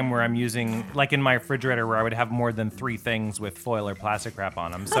a time where I'm using, like in my refrigerator, where I would have more than 3 things with foil or plastic wrap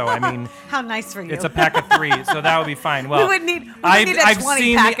on them. So I mean, how nice for you! It's a pack of 3, so that would be fine. Well, we would need a 20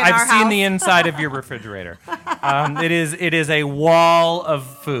 pack in our house. I've seen the inside of your refrigerator. It is a wall of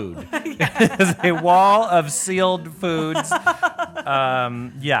food. It is a wall of sealed foods.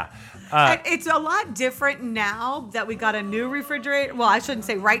 It's a lot different now that we got a new refrigerator. Well, I shouldn't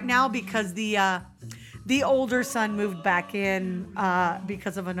say right now, because the older son moved back in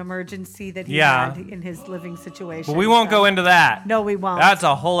because of an emergency that he had in his living situation. But we won't go into that. No, we won't. That's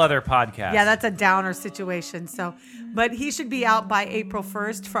a whole other podcast. Yeah, that's a downer situation. So, but he should be out by April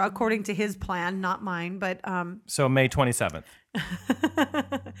 1st, according to his plan, not mine. But so May 27th.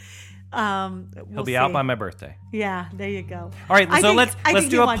 He'll be out by my birthday. Yeah, there you go. All right, so let's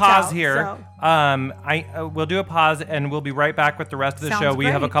do a pause here. So. We'll do a pause, and we'll be right back with the rest of the show. We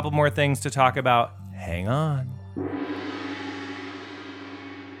have a couple more things to talk about. Hang on.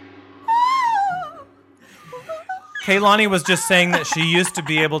 Kaylani was just saying that she used to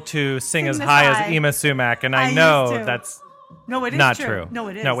be able to sing as high as Yma Sumac, and I know that's not true. No,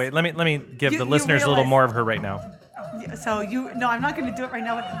 it is. No, wait. Let me give the listeners a little more of her right now. So I'm not going to do it right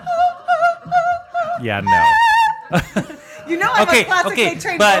now. Yeah, no. I'm a classically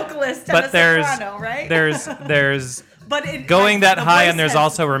trained vocalist and a soprano, right? There's but going that high, and there's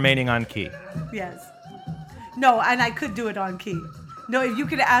also remaining on key. Yes. No, and I could do it on key. No, if you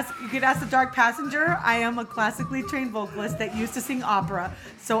could ask the Dark Passenger. I am a classically trained vocalist that used to sing opera,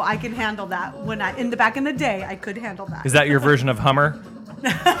 so I can handle that. Back in the day, I could handle that. Is that your version of Hummer?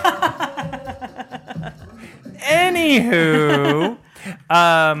 Anywho,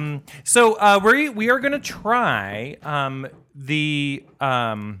 so we are going to try the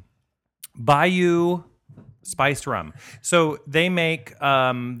Bayou spiced rum. So they make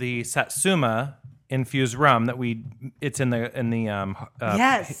the Satsuma infused rum it's in the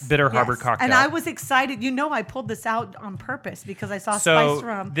Bitter Harbor cocktail. And I was excited. I pulled this out on purpose because I saw spiced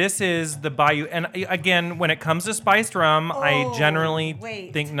rum. This is the Bayou. And again, when it comes to spiced rum, I generally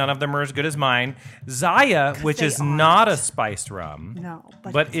think none of them are as good as mine. Zaya, which is not a spiced rum,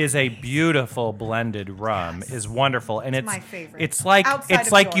 but is a beautiful blended rum, is wonderful. And it's my favorite. It's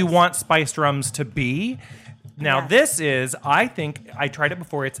like you want spiced rums to be. Now, this is, I think, I tried it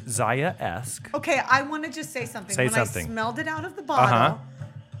before, it's Zaya-esque. Okay, I want to just say something. I smelled it out of the bottle,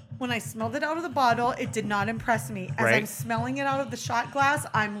 it did not impress me. As I'm smelling it out of the shot glass,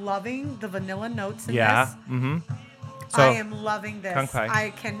 I'm loving the vanilla notes in this. Mm-hmm. So, I am loving this. Kung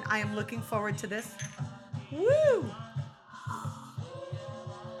Pai. I am looking forward to this. Woo!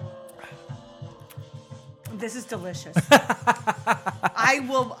 This is delicious.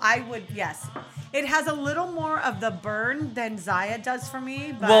 Yes. It has a little more of the burn than Zaya does for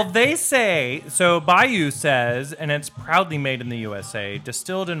me. But well, they say, so Bayou says, and it's proudly made in the USA,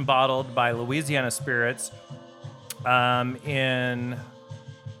 distilled and bottled by Louisiana Spirits in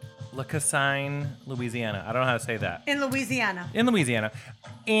Le Cassine, Louisiana. I don't know how to say that. In Louisiana.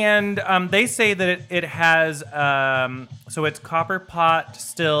 And they say that it has, so it's copper pot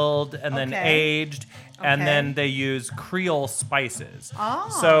distilled and then aged. And then they use Creole spices. Oh.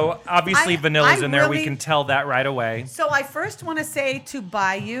 So obviously vanilla's in there. We can tell that right away. So I first want to say to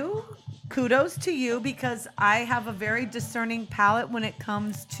Bayou, kudos to you, because I have a very discerning palate when it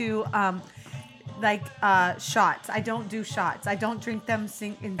comes to shots. I don't do shots. I don't drink them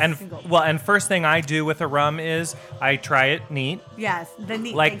single. Well, and first thing I do with a rum is I try it neat. Yes, the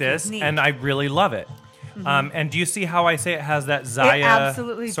neat. Like this, neat. And I really love it. And do you see how I say it has that Zaya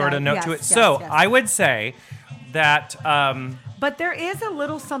sort of note to it? Yes, so yes. I would say that... but there is a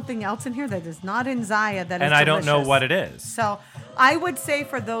little something else in here that is not in Zaya that is and I don't know delicious. what it is. So I would say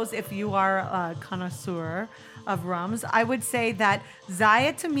for those, if you are a connoisseur of rums, I would say that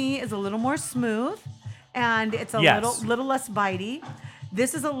Zaya to me is a little more smooth and it's a little less bitey.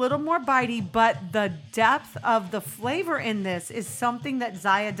 This is a little more bitey, but the depth of the flavor in this is something that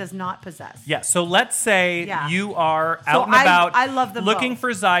Zaya does not possess. Yeah, so let's say you are out and about I love them looking both.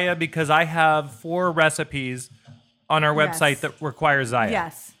 for Zaya because I have 4 recipes on our website that require Zaya.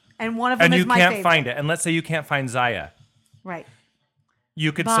 Yes, and one of them is my favorite. And favorite. you can't find it. And let's say you can't find Zaya. Right.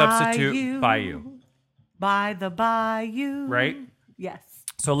 You could substitute Bayou. By the Bayou. Right? Yes.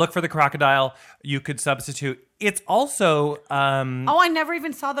 So look for the crocodile. You could substitute. It's also... I never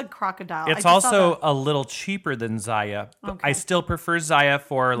even saw the crocodile. It's also a little cheaper than Zaya. Okay. I still prefer Zaya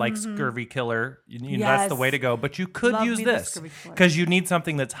for like scurvy killer. That's the way to go. But you could use this because you need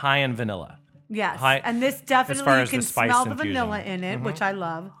something that's high in vanilla. Yes, and this definitely you can smell the vanilla in it, which I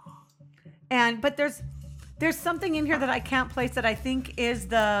love. But there's something in here that I can't place that I think is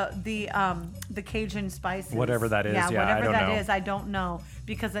the Cajun spices. Whatever that is, whatever I don't that know. is, I don't know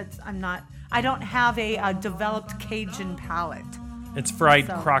because I don't have a developed Cajun palate. It's fried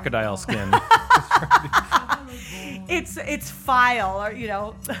crocodile skin. It's file or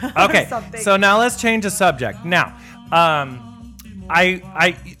Okay, something. so now let's change the subject. Now,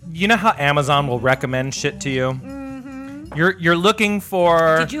 I you know how Amazon will recommend shit to you? Mm-hmm. You're looking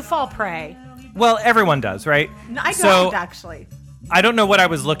for... Did you fall prey? Well, everyone does, right? No, I don't actually. I don't know what I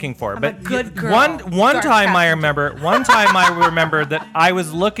was looking for, but a good girl. One time I remember that I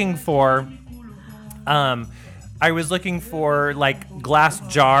was looking for like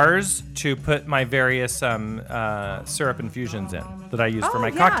glass jars to put my various syrup infusions in that I use for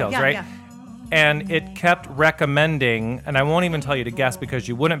my cocktails, right? Yeah. And it kept recommending, and I won't even tell you to guess because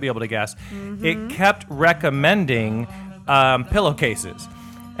you wouldn't be able to guess. Mm-hmm. It kept recommending pillowcases.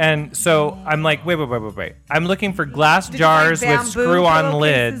 And so I'm like, wait. I'm looking for glass jars with screw-on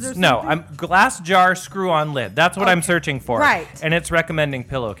lids. No, I'm glass jar screw-on lid. That's what I'm searching for. Right. And it's recommending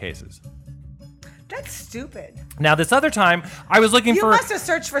pillowcases. That's stupid. Now, this other time, I was looking for... You must have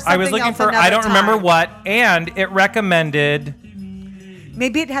searched for something I was looking else for, I don't remember what, and it recommended...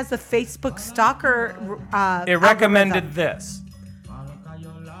 Maybe it has the Facebook stalker it recommended this.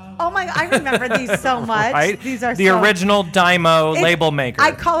 Oh my! I remember these so much. Right? These are the original Dymo label maker.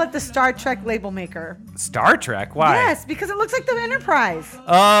 I call it the Star Trek label maker. Star Trek? Why? Yes, because it looks like the Enterprise.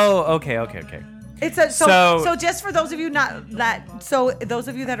 Oh, okay. It's a so just for those of you those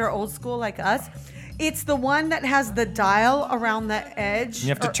of you that are old school like us. It's the one that has the dial around the edge. You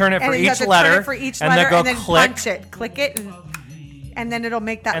have to turn it for each letter. And then punch it. Click it. And then it'll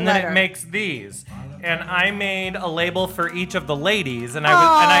make that and letter. And then it makes these. And I made a label for each of the ladies, and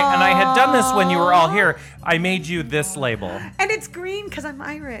I had done this when you were all here. I made you this label. And it's green because I'm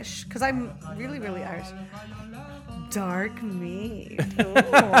Irish. Because I'm really, really Irish. Dark meat.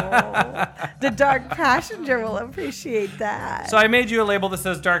 The dark passenger will appreciate that. So I made you a label that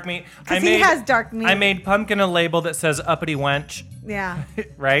says dark meat. Because he has dark meat. I made Pumpkin a label that says uppity wench. Yeah.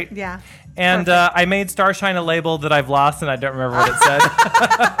 Right? Yeah. And I made Starshine a label that I've lost and I don't remember what it said.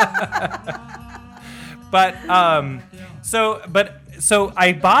 So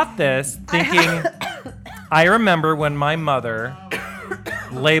I bought this thinking I remember when my mother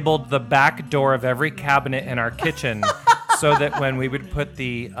labeled the back door of every cabinet in our kitchen so that when we would put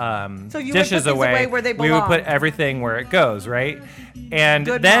the dishes away where they belong. We would put everything where it goes, right? And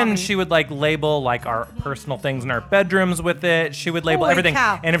then she would like label like our personal things in our bedrooms with it. She would label everything.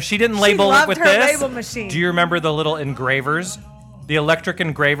 Cow. And if she didn't label it with this, label machine. Do you remember the little engravers? The electric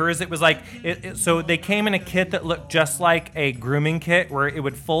engravers, it was like, so they came in a kit that looked just like a grooming kit where it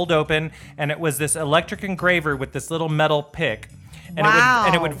would fold open and it was this electric engraver with this little metal pick.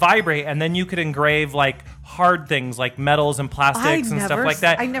 And it would vibrate, and then you could engrave like hard things like metals and plastics and stuff like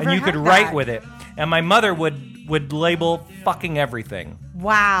that. And you could write with it. And my mother would label fucking everything.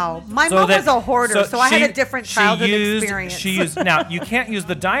 Wow. My mom was a hoarder, so I had a different childhood experience. Now, you can't use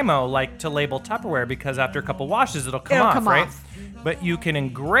the Dymo like to label Tupperware because after a couple washes, it'll come off, right? But you can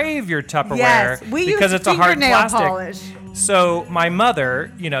engrave your Tupperware because it's a hard plastic. Polish. So my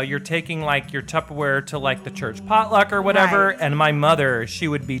mother, you're taking like your Tupperware to like the church potluck or whatever, right. And my mother, she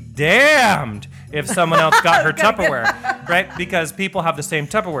would be damned if someone else got her Tupperware, right? Because people have the same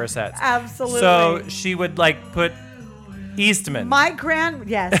Tupperware sets. Absolutely. So she would like put Eastman. My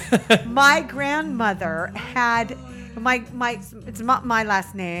grandmother had It's not my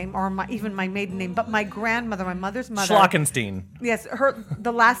last name or even my maiden name, but my grandmother, my mother's mother. Schlockenstein. Yes,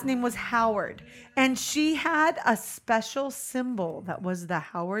 the last name was Howard, and she had a special symbol that was the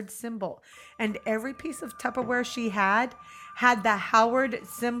Howard symbol, and every piece of Tupperware she had the Howard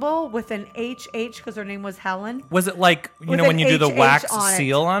symbol with an HH because her name was Helen. Was it like, when you do the wax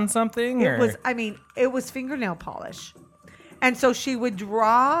seal on something? It was fingernail polish. And so she would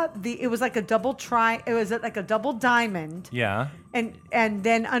draw it was like a double diamond. Yeah. And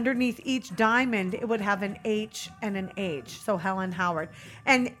then underneath each diamond, it would have an H and an H. So Helen Howard.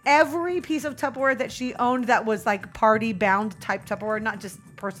 And every piece of Tupperware that she owned that was like party bound type Tupperware, not just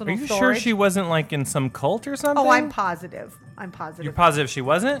personal storage. Are you sure she wasn't like in some cult or something? Oh, I'm positive. You're positive she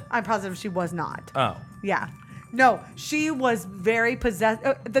wasn't? I'm positive she was not. Oh. Yeah. No, she was very possessed.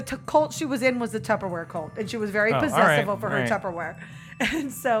 The cult she was in was the Tupperware cult, and she was very possessive over her Tupperware.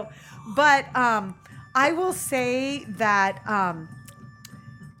 And so, but I will say that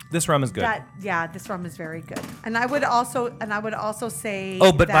this rum is good. This rum is very good. And I would also say.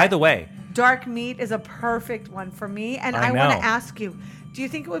 Oh, but by the way, dark meat is a perfect one for me. And I want to ask you, do you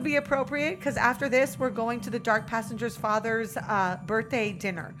think it would be appropriate? Because after this, we're going to the Dark Passenger's father's birthday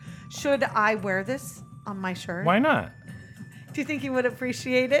dinner. Should I wear this on my shirt? Why not? Do you think he would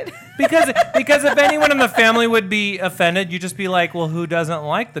appreciate it? Because if anyone in the family would be offended, you'd just be like, well, who doesn't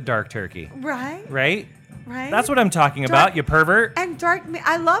like the dark turkey? Right. Right? That's what I'm talking about, you pervert. And dark meat.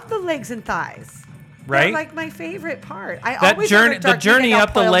 I love the legs and thighs. Right? They're like my favorite part. The journey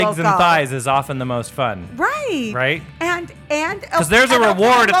up the legs and thighs is often the most fun. Right. Right? And because there's a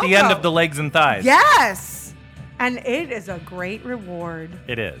reward at the end of the legs and thighs. Yes. And it is a great reward.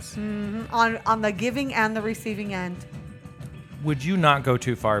 It is. Mm-hmm. On the giving and the receiving end. Would you not go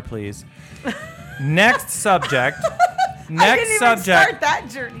too far, please? Next subject. I didn't even start that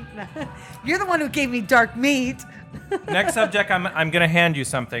journey. You're the one who gave me dark meat. Next subject, I'm going to hand you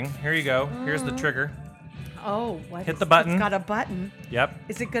something. Here you go. Here's the trigger. Oh, what? Hit the button. It's got a button. Yep.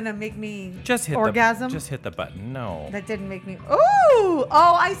 Is it going to make me orgasm? Just hit the button. No. That didn't make me. Oh,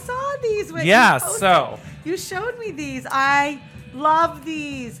 I saw these. You showed me these. I love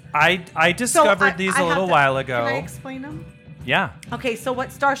these. I discovered these a little while ago. Can I explain them? Yeah. Okay, so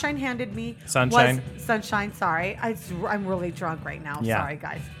what Starshine handed me Sunshine. was Sunshine. Sorry, I'm really drunk right now. Yeah. Sorry,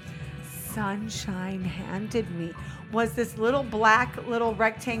 guys. Sunshine handed me was this little black little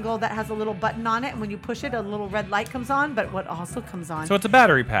rectangle that has a little button on it, and when you push it, a little red light comes on. But what also comes on? So it's a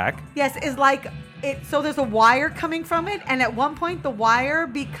battery pack. Yes, is like it. So there's a wire coming from it, and at one point the wire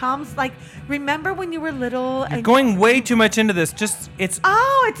becomes like. Remember when you were little? You're going way too much into this. It's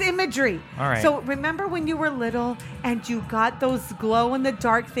imagery. All right. So remember when you were little and you got those glow in the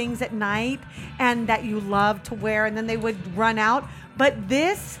dark things at night, and that you loved to wear, and then they would run out. But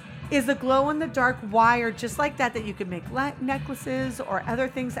this is a glow-in-the-dark wire just like that you can make necklaces or other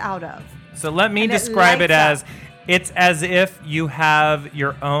things out of. So let me describe it as, it's as if you have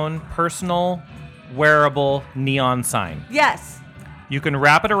your own personal wearable neon sign. Yes. You can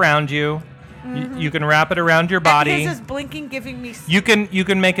wrap it around you. Mm-hmm. You can wrap it around your body. And this is blinking, giving me... You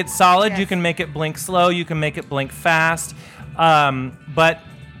can make it solid. Yes. You can make it blink slow. You can make it blink fast. But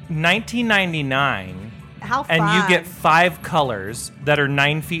 $19.99... How fun. And you get 5 colors that are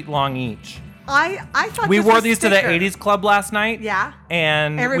 9 feet long each. I thought we wore these to the 80s Club last night. Yeah.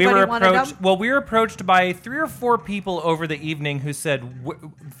 And everybody we were approached. Well, we were approached by 3 or 4 people over the evening who said,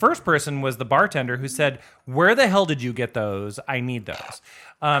 first person was the bartender who said, "Where the hell did you get those? I need those."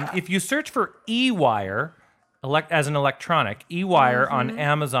 If you search for eWire as an electronic, eWire on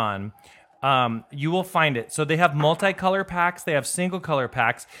Amazon, you will find it. So they have multicolor packs. They have single color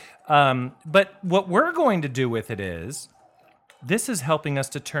packs. But what we're going to do with it is, this is helping us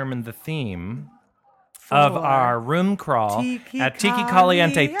determine the theme of our room crawl at Tiki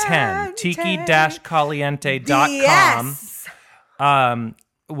Caliente 10, tiki-caliente.com. Yes.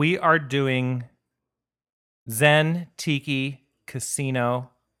 We are doing Zen, Tiki,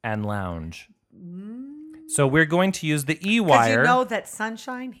 Casino, and Lounge. So we're going to use the eWire. Because you know that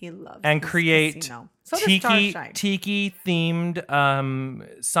Sunshine, he loves and create casino. tiki themed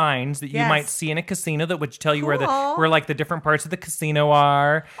signs that you might see in a casino that would tell you where like the different parts of the casino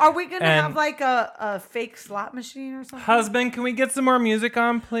are. Are we gonna have like a fake slot machine or something? Husband, can we get some more music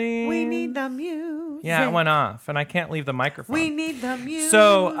on, please? We need the music. Yeah, it went off, and I can't leave the microphone. We need the music.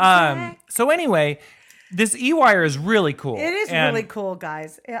 So anyway. This eWire is really cool. It is really cool,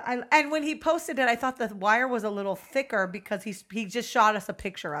 guys. And when he posted it, I thought the wire was a little thicker because he just shot us a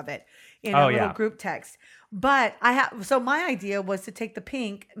picture of it in a little group text. But so my idea was to take the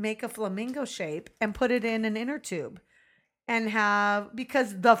pink, make a flamingo shape, and put it in an inner tube, and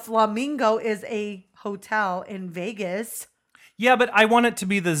because the flamingo is a hotel in Vegas. Yeah, but I want it to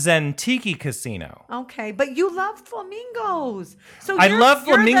be the Zen Tiki Casino. Okay, but you love flamingos. So I love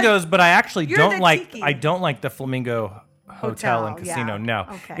flamingos, but I actually don't like. I don't like the Flamingo Hotel and Casino. Yeah. No,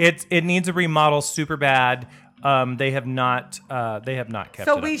 okay. It needs a remodel super bad. They have not kept it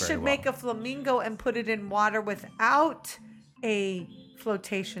So up we very should well. make a flamingo and put it in water without a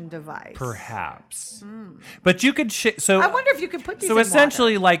flotation device. Perhaps, but you could. I wonder if you could put these. So in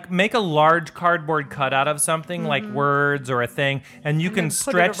essentially, water. like make a large cardboard cutout of something like words or a thing, and you can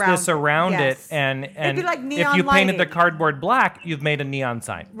stretch this around it, and It'd be like if neon you painted the lighting. cardboard black, you've made a neon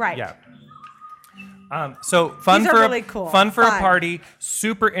sign. Right. Yeah. So fun These are for really cool. fun for Fun. a party,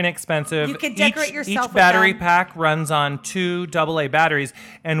 super inexpensive. You can decorate yourself Each with battery them. pack runs on 2 AA batteries,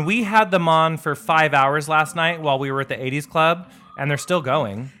 and we had them on for 5 hours last night while we were at the 80s Club, and they're still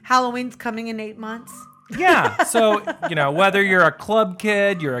going. Halloween's coming in 8 months. Yeah, so whether you're a club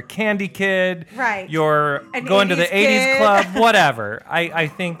kid, you're a candy kid, Right. You're An going to the 80s 80s kid. Club, whatever. I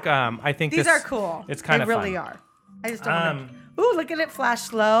think These are cool. It's kind they of really fun. are. I just don't want to. Ooh, look at it flash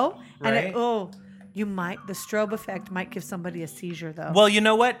slow. Right? And the strobe effect might give somebody a seizure though. Well, you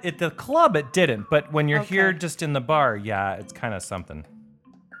know what? At the club, it didn't, but when you're here Okay. just in the bar, yeah, it's kind of something.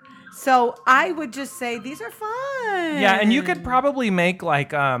 So I would just say these are fun. Yeah, and you could probably make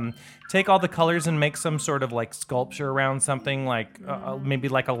like take all the colors and make some sort of like sculpture around something like maybe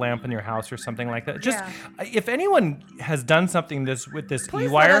like a lamp in your house or something like that. Just if anyone has done something with this Please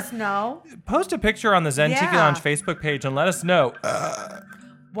e-wire, let us know. post a picture on the Zen Tiki Yeah. Lounge Facebook page and let us know.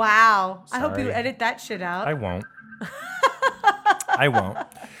 Wow. I hope you Sorry. edit that shit out. I won't. I won't.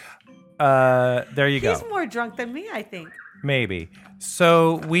 There you go. He's more drunk than me, I think. Maybe.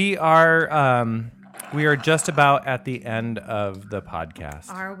 So we are just about at the end of the podcast.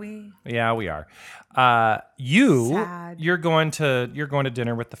 Are we? Yeah, we are. Sad. You're going to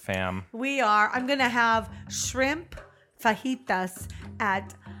dinner with the fam. We are. I'm gonna have shrimp fajitas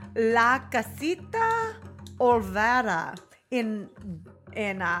at La Casita Olvera and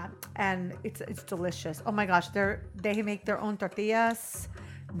it's delicious. Oh my gosh, they make their own tortillas.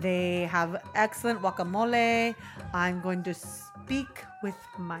 They have excellent guacamole. I'm going to speak with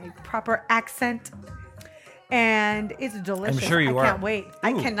my proper accent, and it's delicious. I'm sure you I are. can't wait.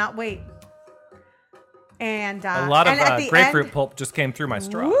 I Ooh. cannot wait. And A lot of and at the grapefruit end, pulp just came through my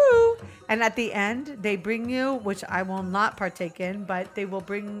straw. Woo! And at the end, they bring you, which I will not partake in, but they will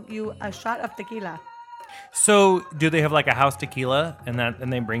bring you a shot of tequila. So, do they have like a house tequila, and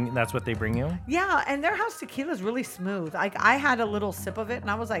that's what they bring you? Yeah, and their house tequila is really smooth. Like I had a little sip of it, and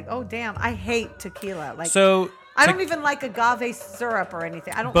I was like, "Oh damn, I hate tequila." Like So I don't even like agave syrup or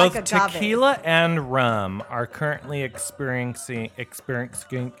anything. I don't both like agave. tequila and rum are currently experiencing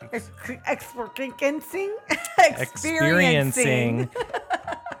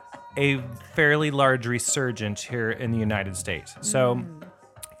a fairly large resurgence here in the United States. So,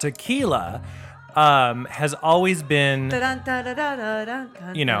 tequila has always been, Jose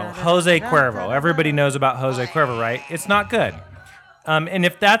Cuervo. Everybody knows about Jose Cuervo, right? It's not good. And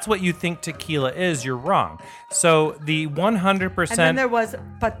if that's what you think tequila is, you're wrong. So the 100%, And then there was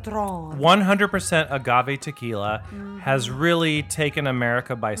Patron. 100% agave tequila has really taken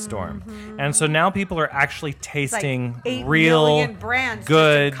America by storm. And so now people are actually tasting Like 8 real million brands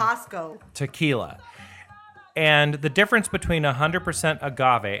good just in Costco. tequila. And the difference between 100%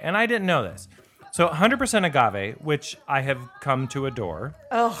 agave, and I didn't know this. So 100% agave, which I have come to adore,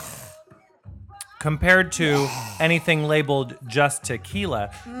 compared to anything labeled just tequila,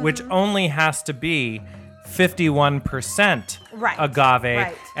 which only has to be 51% Right, agave,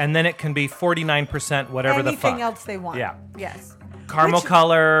 right. and then it can be 49% whatever the fuck. Anything else they want. Yeah. Yes. Caramel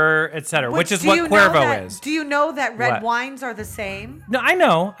color, etc., which is do what you know Cuervo that- is. Do you know that red What? wines are the same? No, I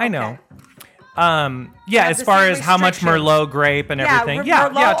know. Yeah, have as the far same as how much restrictions. Merlot grape and everything. Yeah,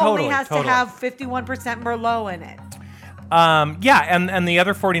 Merlot totally. only has totally. to have 51% Merlot in it. And the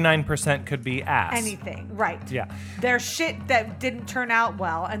other 49% could be ass. Anything, right? Yeah. There's shit that didn't turn out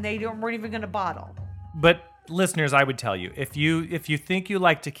well, and weren't even going to bottle. But listeners, I would tell you, if you think you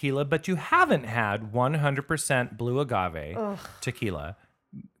like tequila, but you haven't had 100% blue agave tequila,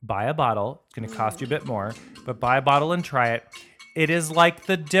 buy a bottle. It's going to cost you a bit more, but buy a bottle and try it. It is like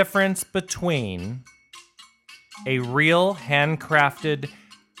the difference between a real handcrafted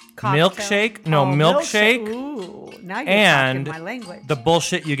milkshake, milkshake, Ooh, now you're and talking my language. the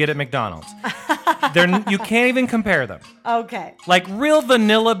bullshit you get at McDonald's. You can't even compare them. Okay. Like real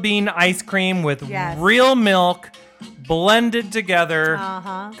vanilla bean ice cream with Yes. real milk blended together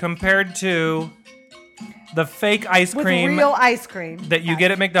Uh-huh. compared to the fake ice With cream real ice cream. that you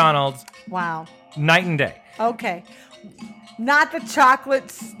get at McDonald's Wow. night and day. Okay. Not the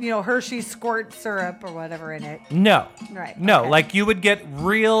chocolate, Hershey squirt syrup or whatever in it. No. Right. No, okay. like you would get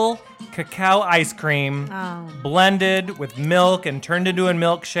real cacao ice cream blended with milk and turned into a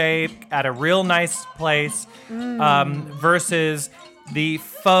milkshake at a real nice place versus the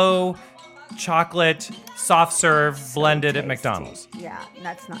faux chocolate soft serve blended at McDonald's. Yeah,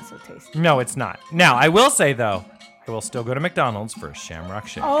 that's not so tasty. No, it's not. Now, I will say, though, I will still go to McDonald's for a Shamrock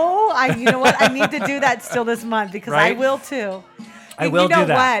Shake. Oh, you know what? I need to do that still this month because right? I will too. I will do that. You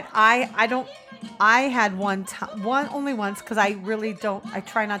know what? I don't. I had only once because I really don't. I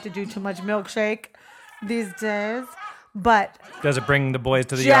try not to do too much milkshake these days. But does it bring the boys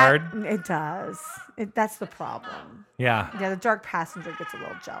to the yard? It does. That's the problem. Yeah. Yeah, the dark passenger gets a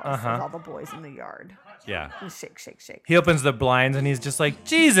little jealous of all the boys in the yard. Yeah. Shake, shake, shake. He opens the blinds and he's just like,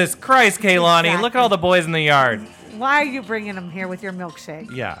 Jesus Christ, Kaylani, exactly. Look at all the boys in the yard. Why are you bringing them here with your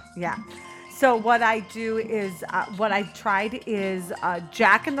milkshake? Yeah. Yeah. So what I do is, what I tried is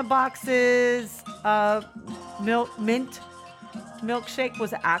Jack in the Box's mint milkshake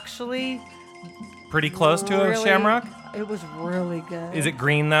was actually pretty close to a Shamrock? It was really good. Is it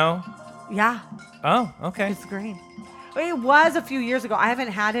green though? Yeah. Oh, okay. It's green. It was a few years ago. I haven't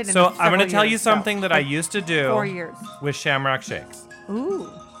had it in So I'm going to tell you something that I used to do 4 years with Shamrock Shakes. Ooh.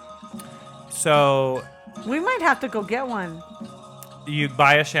 So we might have to go get one. You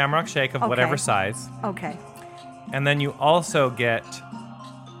buy a Shamrock Shake of whatever size. Okay. And then you also get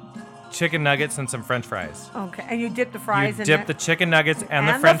chicken nuggets and some French fries. Okay. And you dip the fries in it? You dip the chicken nuggets and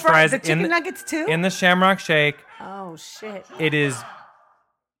the French fries the chicken nuggets too? In the Shamrock Shake. Oh shit.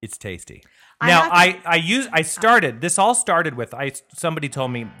 It's tasty. Now this all started with somebody told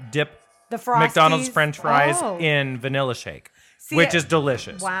me dip the Frosties, McDonald's French fries in vanilla shake, which is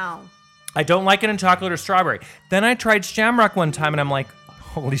delicious. Wow. I don't like it in chocolate or strawberry. Then I tried Shamrock one time and I'm like,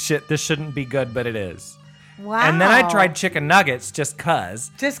 holy shit, this shouldn't be good, but it is. Wow. And then I tried chicken nuggets just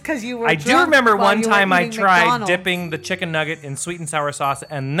cause you were I do remember one time I tried McDonald's. dipping the chicken nugget in sweet and sour sauce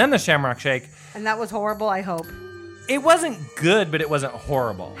and then the Shamrock Shake. And that was horrible, I hope. It wasn't good, but it wasn't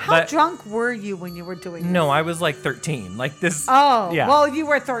horrible. How drunk were you when you were doing this? No, I was like 13. Like this. Oh, yeah. Well, you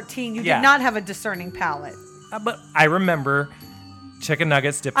were 13. You did not have a discerning palate. But I remember chicken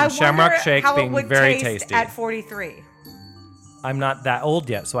nuggets dipped in Shamrock Shake being very tasty. At 43. I'm not that old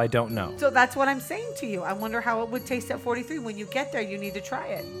yet, so I don't know. So that's what I'm saying to you. I wonder how it would taste at 43. When you get there, you need to try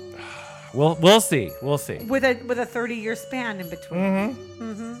it. We'll see. We'll see. With a 30-year span in between. Mm-hmm.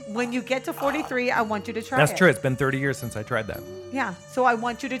 Mm-hmm. When you get to 43, I want you to try it. That's true. It's been 30 years since I tried that. Yeah. So I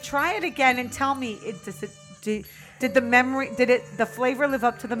want you to try it again and tell me, did the flavor live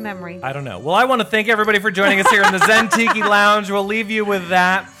up to the memory? I don't know. Well, I want to thank everybody for joining us here in the Zen Tiki Lounge. We'll leave you with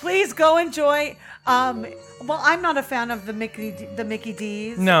that. Please go enjoy. Well, I'm not a fan of the Mickey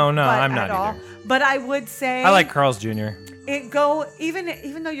D's. No, I'm not either. But I would say I like Carl's Jr.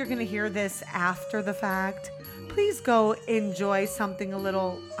 Even though you're going to hear this after the fact, please go enjoy something a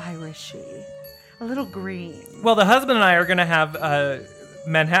little Irishy, a little green. Well, the husband and I are going to have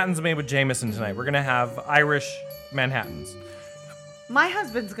Manhattans made with Jameson tonight. We're going to have Irish Manhattans. My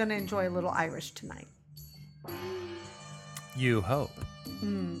husband's going to enjoy a little Irish tonight. You hope.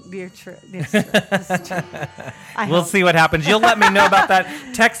 You're true. It's true. It's true. We'll see what happens. You'll let me know about that.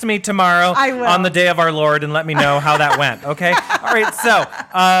 Text me tomorrow on the day of our Lord and let me know how that went, okay? All right, so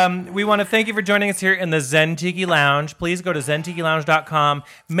we want to thank you for joining us here in the Zen Tiki Lounge. Please go to zentikilounge.com.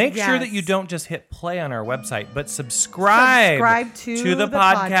 Make sure that you don't just hit play on our website, but subscribe to the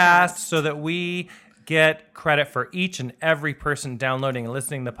podcast so that we get credit for each and every person downloading and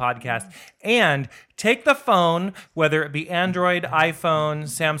listening to the podcast. And take the phone, whether it be Android, iPhone,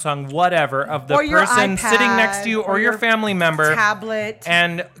 Samsung, whatever, of the person sitting next to you or your family member, tablet,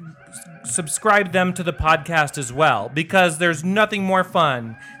 and subscribe them to the podcast as well, because there's nothing more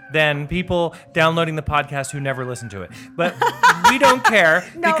fun than people downloading the podcast who never listen to it. But we don't care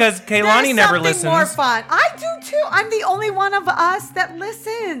because Kaylani never listens. More fun. I do too. I'm the only one of us that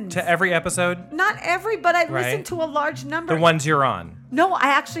listens to every episode. Not every, but I listen to a large number. The ones you're on. No,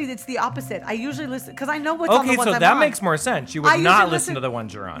 it's the opposite. I usually listen because I know what's on the ones I'm on. Okay, so that makes more sense. You would not listen to the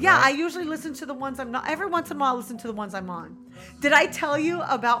ones you're on. Yeah, right? I usually listen to the ones I'm not. Every once in a while, I listen to the ones I'm on. Did I tell you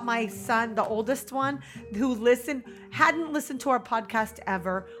about my son, the oldest one, who hadn't listened to our podcast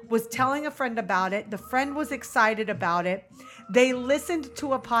ever, was telling a friend about it. The friend was excited about it. They listened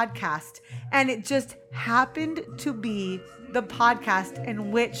to a podcast, and it just happened to be the podcast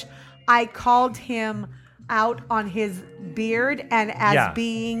in which I called him out on his beard and as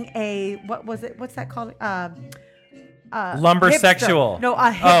being a what's that called? Lumbersexual. No,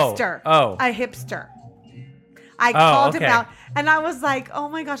 a hipster. A hipster. I called him out, and I was like, "Oh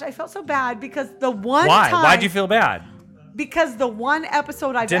my gosh!" I felt so bad because the one time. Why'd you feel bad? because the one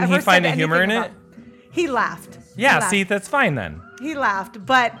episode I've Didn't ever he find said the humor in anything it? about, he laughed. Yeah, He laughed. see, that's fine then. He laughed,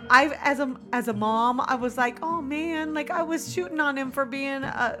 but as a mom, I was like, oh man, like I was shooting on him for being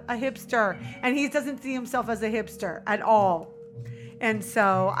a hipster, and he doesn't see himself as a hipster at all. And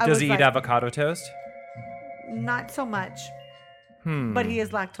so I was Does he eat avocado toast? Not so much. But he is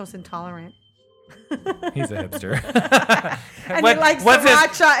lactose intolerant. He's a hipster. And he likes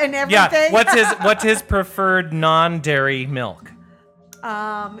sriracha and everything. Yeah. What's his preferred non-dairy milk?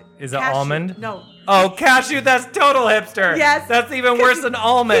 Is it cashew. Almond? No. Oh, cashew. That's total hipster. Yes. That's even worse than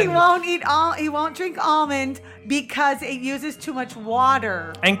almond. He won't drink almond because it uses too much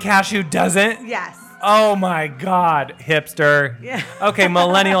water. And cashew doesn't? Yes. Oh my God, hipster. Yeah. Okay,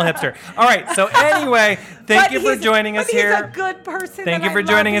 millennial hipster. All right, so anyway, thank you for joining us here. He's a good person. Thank you for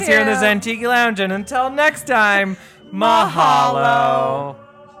joining us here in the Zantiqui Lounge. And until next time, mahalo.